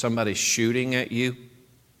that with somebody shooting at you?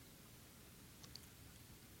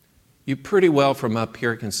 You pretty well from up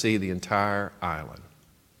here can see the entire island.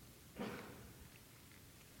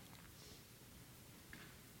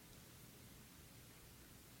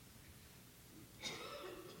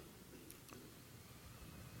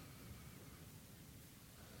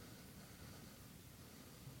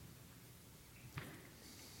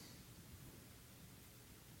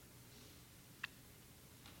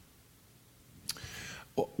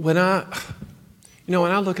 When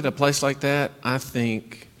I look at a place like that, I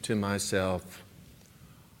think to myself,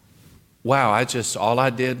 wow, all I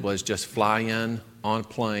did was just fly in on a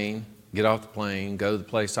plane, get off the plane, go to the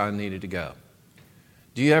place I needed to go.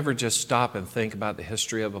 Do you ever just stop and think about the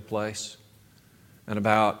history of a place and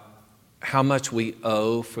about how much we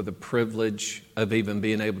owe for the privilege of even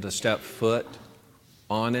being able to step foot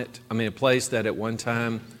on it? I mean, a place that at one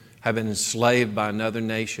time had been enslaved by another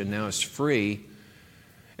nation now is free.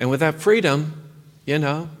 And with that freedom, You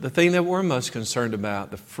know, the thing that we're most concerned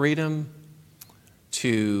about, the freedom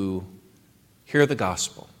to hear the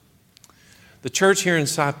gospel. The church here in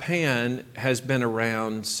Saipan has been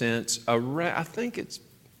around since, I think it's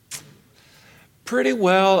pretty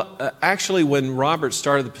well, actually when Robert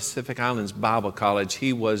started the Pacific Islands Bible College,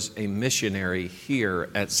 he was a missionary here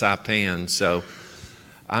at Saipan. So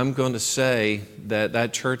I'm going to say that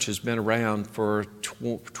that church has been around for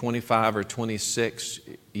 25 or 26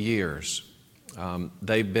 years.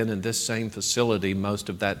 They've been in this same facility most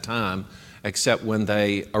of that time, except when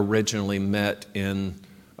they originally met in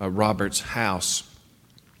Robert's house.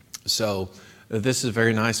 So this is a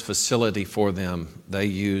very nice facility for them. They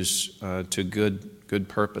use to good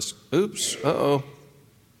purpose. Oops, uh-oh.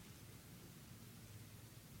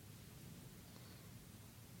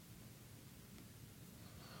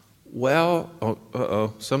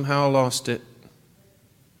 Well, somehow I lost it.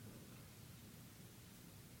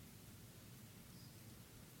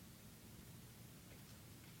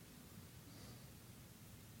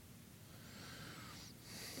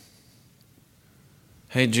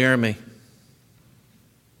 Hey, Jeremy.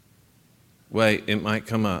 Wait, it might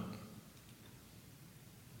come up.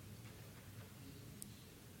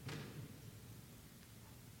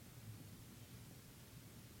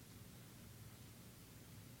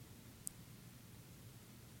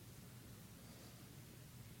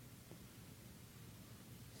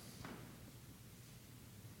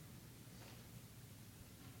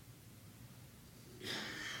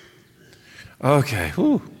 Okay,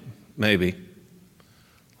 whew, maybe.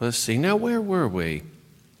 Let's see, now where were we?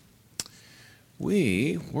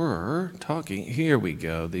 We were talking, here we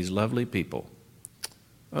go, these lovely people.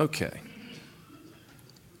 Okay.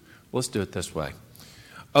 Let's do it this way.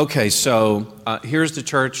 Okay, so here's the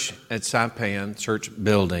church at Saipan, church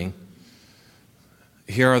building.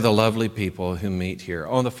 Here are the lovely people who meet here.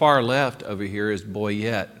 On the far left over here is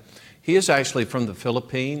Boyette. He is actually from the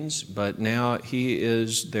Philippines, but now he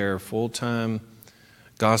is their full-time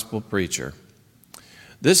gospel preacher.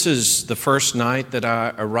 This is the first night that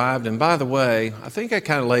I arrived, and by the way, I think I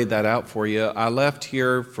kind of laid that out for you. I left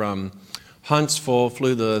here from Huntsville,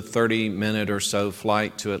 flew the 30-minute or so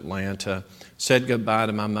flight to Atlanta, said goodbye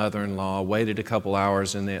to my mother-in-law, waited a couple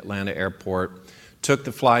hours in the Atlanta airport, took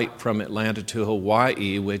the flight from Atlanta to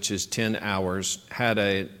Hawaii, which is 10 hours, had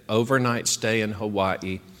an overnight stay in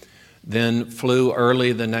Hawaii, then flew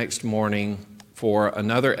early the next morning for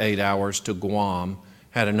another 8 hours to Guam,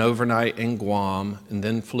 had an overnight in Guam, and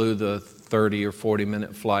then flew the 30 or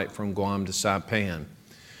 40-minute flight from Guam to Saipan.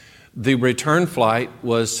 The return flight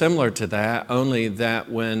was similar to that, only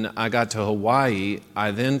that when I got to Hawaii,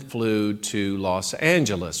 I then flew to Los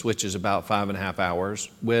Angeles, which is about 5.5 hours,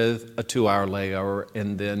 with a 2-hour layover,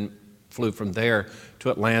 and then flew from there to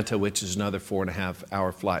Atlanta, which is another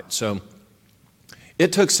 4.5-hour flight. So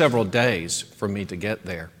it took several days for me to get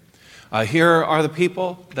there. Here are the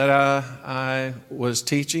people that I was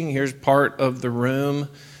teaching. Here's part of the room.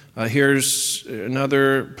 Here's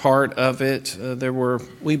another part of it.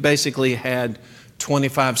 We basically had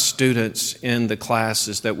 25 students in the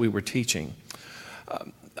classes that we were teaching.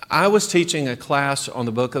 I was teaching a class on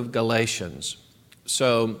the book of Galatians.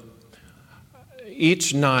 So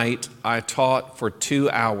each night I taught for 2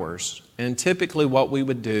 hours. And typically what we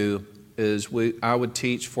would do is I would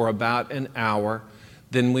teach for about an hour.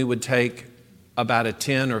 Then we would take about a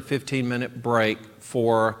 10 or 15-minute break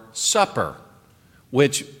for supper,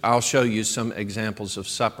 which I'll show you some examples of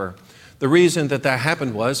supper. The reason that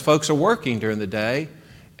happened was folks are working during the day,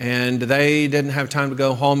 and they didn't have time to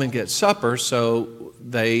go home and get supper, so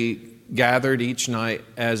they gathered each night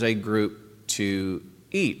as a group to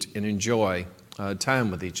eat and enjoy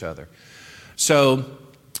time with each other. So,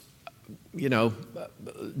 did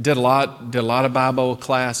a lot of Bible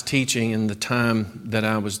class teaching in the time that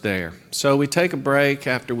I was there. So we take a break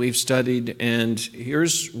after we've studied, and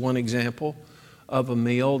here's one example of a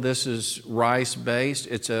meal. This is rice-based.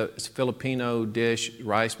 It's a Filipino dish,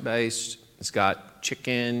 rice-based. It's got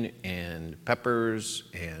chicken and peppers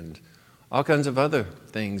and all kinds of other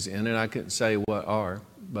things in it. I couldn't say what are,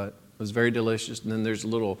 but it was very delicious. And then there's a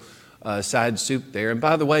little side soup there. And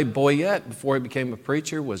by the way, Boyette, before he became a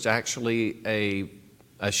preacher, was actually a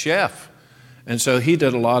chef. And so he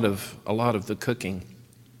did a lot of the cooking.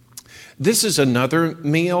 This is another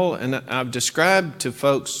meal, and I've described to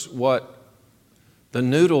folks what the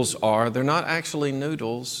noodles are. They're not actually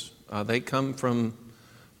noodles. They come from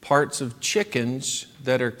parts of chickens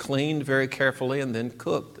that are cleaned very carefully and then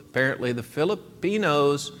cooked. Apparently the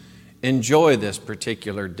Filipinos enjoy this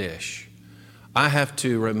particular dish. I have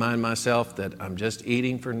to remind myself that I'm just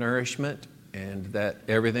eating for nourishment, and that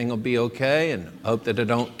everything will be okay, and hope that I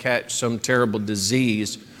don't catch some terrible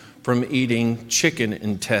disease from eating chicken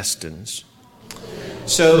intestines.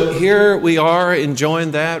 So here we are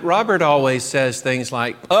enjoying that. Robert always says things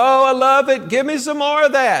like, "Oh, I love it. Give me some more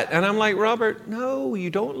of that." And I'm like, "Robert, no, you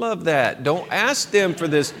don't love that. Don't ask them for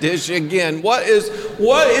this dish again. What is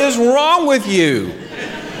wrong with you?"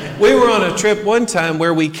 We were on a trip one time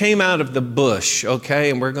where we came out of the bush,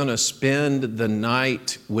 okay, and we're going to spend the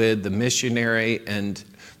night with the missionary, and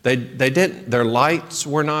their lights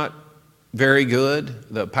were not very good.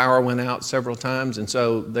 The power went out several times, and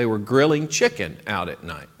so they were grilling chicken out at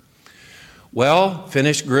night. Well,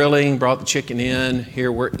 finished grilling, brought the chicken in,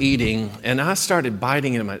 here we're eating, and I started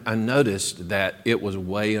biting it. I noticed that it was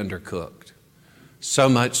way undercooked. So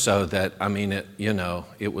much so that,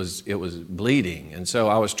 it was bleeding. And so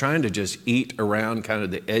I was trying to just eat around kind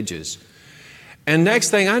of the edges. And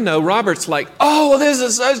next thing I know, Robert's like, "Oh, this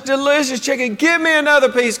is such delicious chicken. Give me another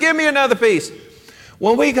piece. Give me another piece."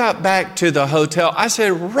 When we got back to the hotel, I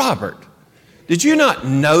said, "Robert, did you not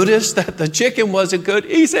notice that the chicken wasn't good?"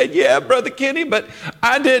 He said, "Yeah, Brother Kenny, but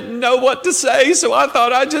I didn't know what to say, so I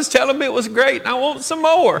thought I'd just tell him it was great and I want some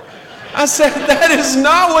more." I said, "That is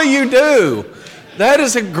not what you do. That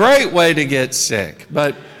is a great way to get sick."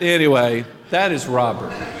 But anyway, that is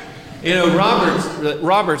Robert.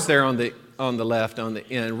 Robert's there on the left, on the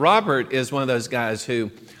end. Robert is one of those guys who,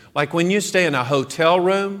 like when you stay in a hotel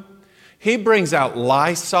room, he brings out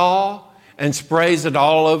Lysol and sprays it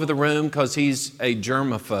all over the room because he's a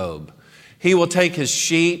germaphobe. He will take his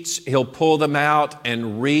sheets, he'll pull them out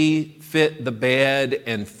and refit the bed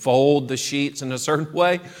and fold the sheets in a certain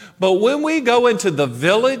way. But when we go into the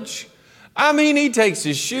village, he takes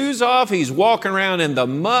his shoes off, he's walking around in the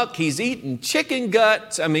muck, he's eating chicken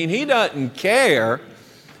guts. He doesn't care.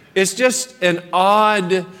 It's just an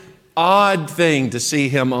odd thing to see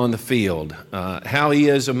him on the field, how he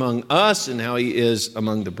is among us and how he is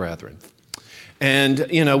among the brethren. And,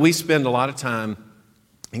 we spend a lot of time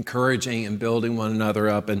encouraging and building one another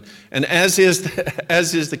up. And as is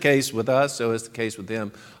the case with us, so is the case with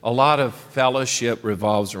them, a lot of fellowship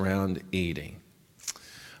revolves around eating.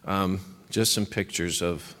 Just some pictures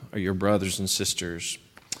of your brothers and sisters.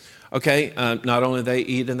 Okay, not only they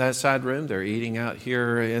eat in that side room, they're eating out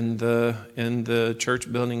here in the church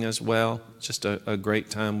building as well. Just a great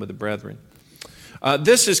time with the brethren.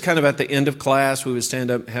 This is kind of at the end of class. We would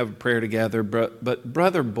stand up and have a prayer together. But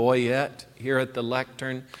Brother Boyette here at the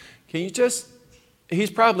lectern, he's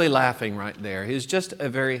probably laughing right there. He's just a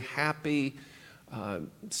very happy,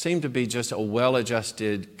 seemed to be just a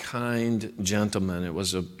well-adjusted, kind gentleman. It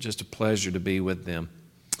was just a pleasure to be with them.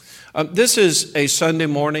 This is a Sunday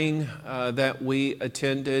morning that we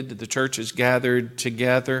attended. The church is gathered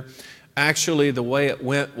together. Actually, the way it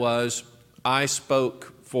went was I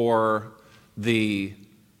spoke for the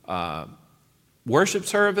worship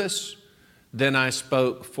service, then I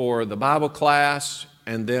spoke for the Bible class,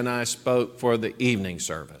 and then I spoke for the evening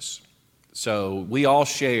service. So we all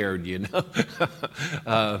shared,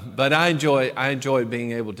 but I enjoyed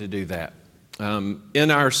being able to do that.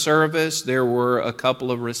 In our service, there were a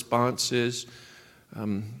couple of responses.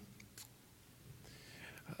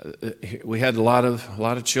 We had a lot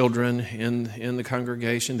of children in the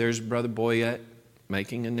congregation. There's Brother Boyette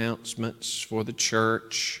making announcements for the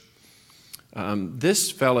church.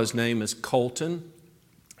 This fellow's name is Colton.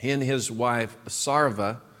 He and his wife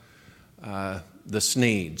Sarva, the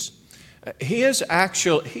Sneeds. He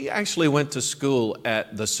actually went to school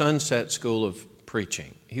at the Sunset School of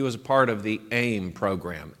Preaching. He was a part of the AIM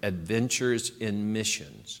program, Adventures in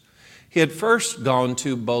Missions. He had first gone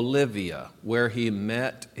to Bolivia, where he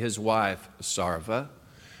met his wife, Sarva.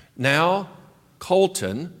 Now,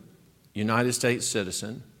 Colton, United States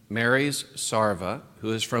citizen, marries Sarva,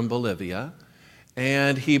 who is from Bolivia,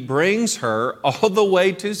 and he brings her all the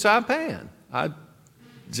way to Saipan.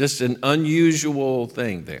 Just an unusual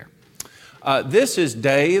thing there. This is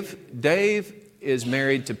Dave. Dave is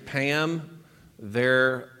married to Pam.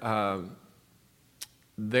 Their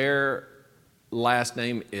last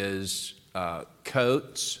name is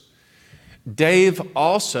Coates. Dave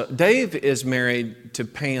is married to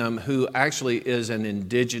Pam, who actually is an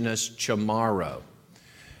indigenous Chamorro.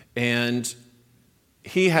 And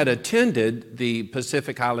he had attended the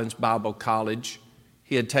Pacific Islands Bible College.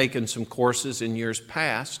 He had taken some courses in years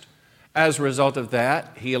past. As a result of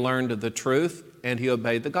that, he learned the truth and he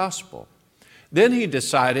obeyed the gospel. Then he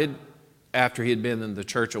decided, after he had been in the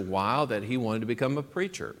church a while, that he wanted to become a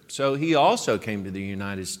preacher. So he also came to the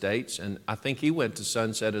United States, and I think he went to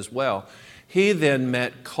Sunset as well. He then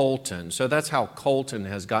met Colton. So that's how Colton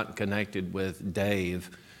has gotten connected with Dave.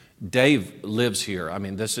 Dave lives here. I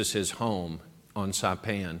mean, this is his home on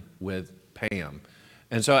Saipan with Pam.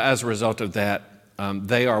 And so as a result of that,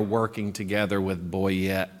 they are working together with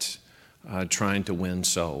Boyette, trying to win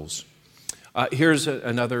souls. Here's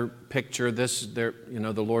another picture.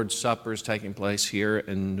 The Lord's Supper is taking place here,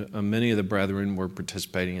 and many of the brethren were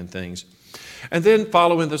participating in things. And then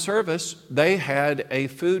following the service, they had a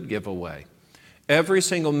food giveaway. Every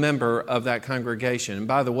single member of that congregation, and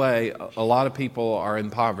by the way, a lot of people are in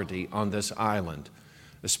poverty on this island,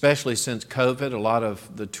 especially since COVID. A lot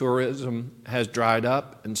of the tourism has dried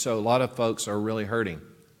up, and so a lot of folks are really hurting.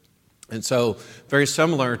 And so very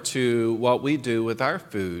similar to what we do with our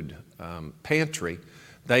food pantry,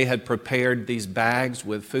 they had prepared these bags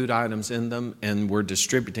with food items in them and were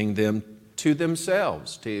distributing them to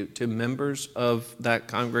themselves, to members of that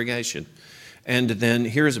congregation. And then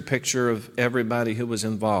here's a picture of everybody who was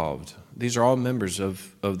involved. These are all members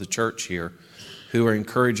of the church here who are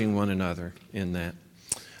encouraging one another in that.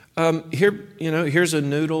 Here's a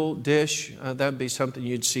noodle dish. That'd be something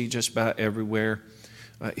you'd see just about everywhere.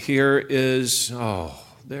 Here is,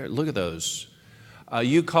 look at those.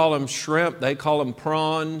 You call them shrimp, they call them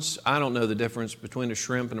prawns. I don't know the difference between a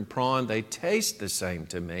shrimp and a prawn. They taste the same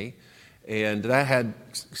to me. And that had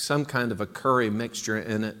some kind of a curry mixture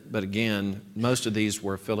in it. But again, most of these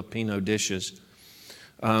were Filipino dishes.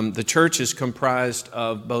 The church is comprised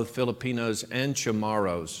of both Filipinos and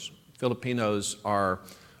Chamorros. Filipinos are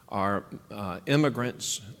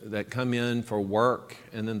immigrants that come in for work,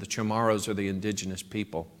 and then the Chamorros are the indigenous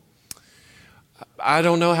people. I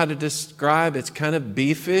don't know how to describe. It's kind of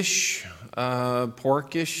beefish,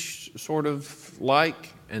 porkish, sort of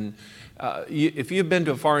like. And if you've been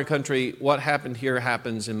to a foreign country, what happened here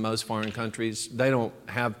happens in most foreign countries. They don't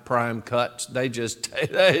have prime cuts. They just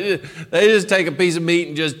take a piece of meat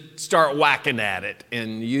and just start whacking at it,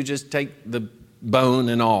 and you just take the bone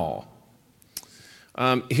and all.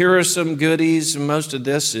 Here are some goodies. Most of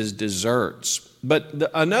this is desserts. But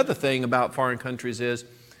another thing about foreign countries is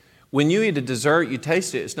when you eat a dessert, you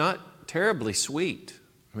taste it. It's not terribly sweet.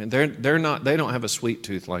 I mean, they don't have a sweet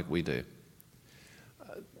tooth like we do.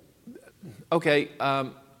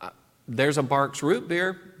 There's a Barks root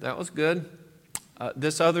beer. That was good.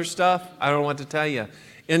 This other stuff, I don't know what to tell you.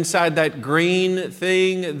 Inside that green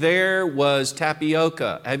thing there was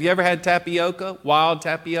tapioca. Have you ever had tapioca? Wild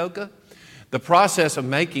tapioca? The process of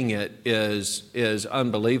making it is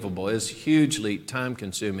unbelievable. It's hugely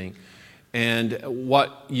time-consuming. And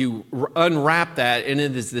what you unwrap that, and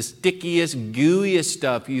it is the stickiest, gooeyest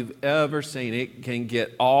stuff you've ever seen. It can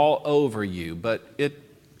get all over you, but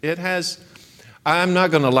it has. I'm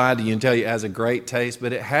not going to lie to you and tell you it has a great taste,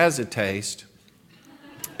 but it has a taste,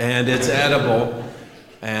 and it's edible,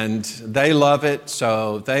 and they love it.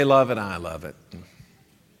 So they love it. I love it.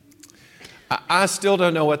 I still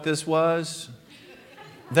don't know what this was.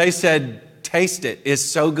 They said, taste it. It's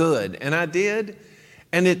so good. And I did.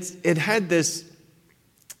 And it had this,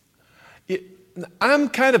 I'm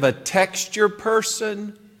kind of a texture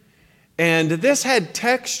person. And this had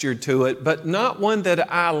texture to it, but not one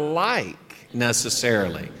that I like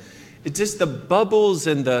necessarily. It's just the bubbles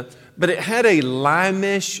but it had a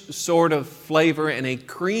limeish sort of flavor and a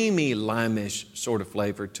creamy limeish sort of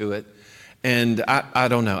flavor to it. And I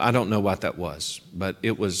don't know. I don't know what that was, but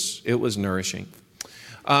it was nourishing.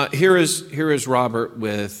 Here is Robert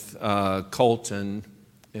with Colton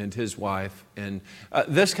and his wife. And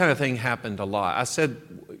this kind of thing happened a lot. I said,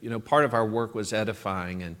 part of our work was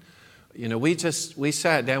edifying. And, we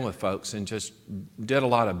sat down with folks and just did a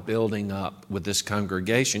lot of building up with this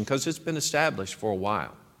congregation because it's been established for a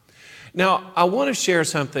while. Now, I want to share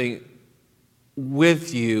something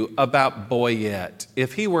with you about Boyette.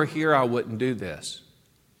 If he were here, I wouldn't do this.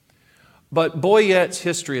 But Boyette's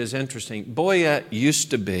history is interesting. Boyette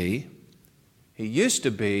used to be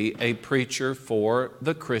a preacher for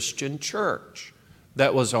the Christian church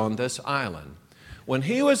that was on this island. When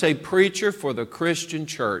he was a preacher for the Christian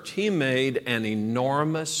church, he made an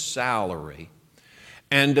enormous salary.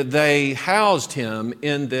 And they housed him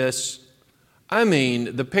in this,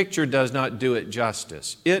 the picture does not do it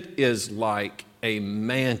justice. It is like a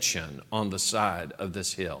mansion on the side of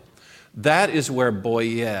this hill. That is where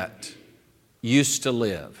Boyette used to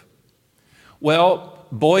live. Well,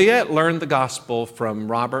 Boyette learned the gospel from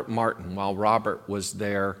Robert Martin while Robert was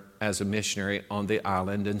there as a missionary on the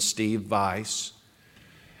island, and Steve Weiss.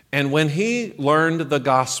 And when he learned the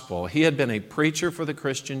gospel, he had been a preacher for the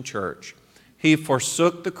Christian church. He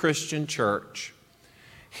forsook the Christian church.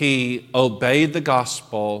 He obeyed the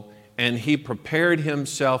gospel, and he prepared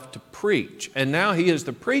himself to preach. And now he is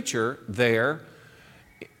the preacher there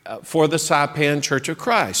for the Saipan Church of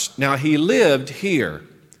Christ. Now, he lived here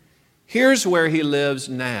Here's where he lives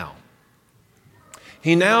now.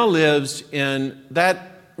 He now lives in,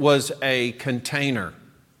 that was a container,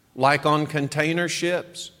 like on container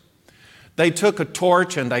ships. They took a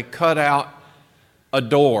torch and they cut out a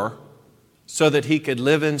door so that he could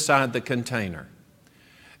live inside the container.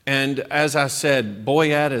 And as I said,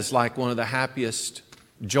 Boyette is like one of the happiest,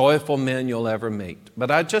 joyful men you'll ever meet.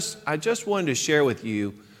 But I just wanted to share with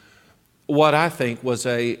you what I think was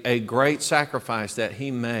a great sacrifice that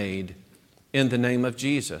he made in the name of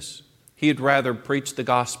Jesus. He'd rather preach the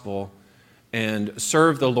gospel and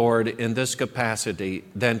serve the Lord in this capacity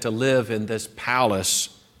than to live in this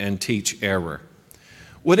palace and teach error.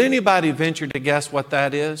 Would anybody venture to guess what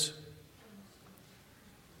that is?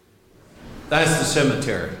 That's the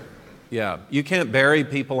cemetery. Yeah, you can't bury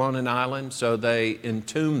people on an island, so they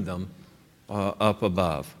entomb them up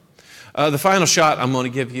above. The final shot I'm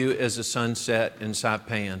going to give you is a sunset in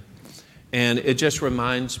Saipan. And it just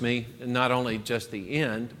reminds me, not only just the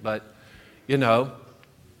end, but, you know,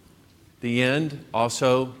 the end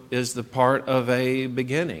also is the part of a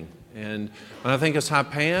beginning. And when I think of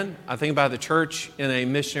Saipan, I think about the church in a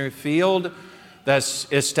missionary field that's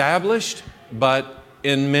established, but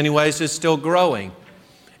in many ways is still growing.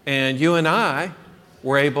 And you and I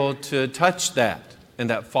were able to touch that in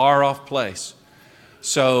that far off place.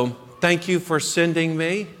 So thank you for sending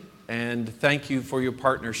me, and thank you for your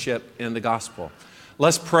partnership in the gospel.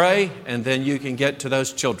 Let's pray, and then you can get to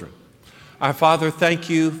those children. Our Father, thank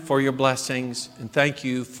you for your blessings, and thank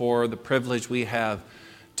you for the privilege we have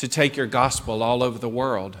to take your gospel all over the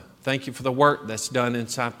world. Thank you for the work that's done in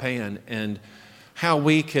Saipan and how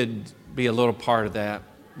we could be a little part of that.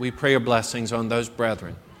 We pray your blessings on those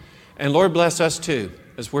brethren. And Lord, bless us too,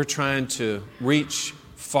 as we're trying to reach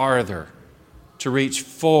farther, to reach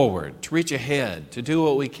forward, to reach ahead, to do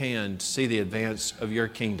what we can to see the advance of your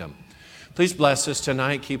kingdom. Please bless us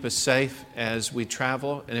tonight. Keep us safe as we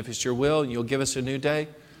travel. And if it's your will, you'll give us a new day.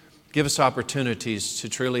 Give us opportunities to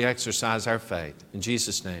truly exercise our faith. In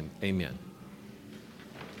Jesus' name, amen.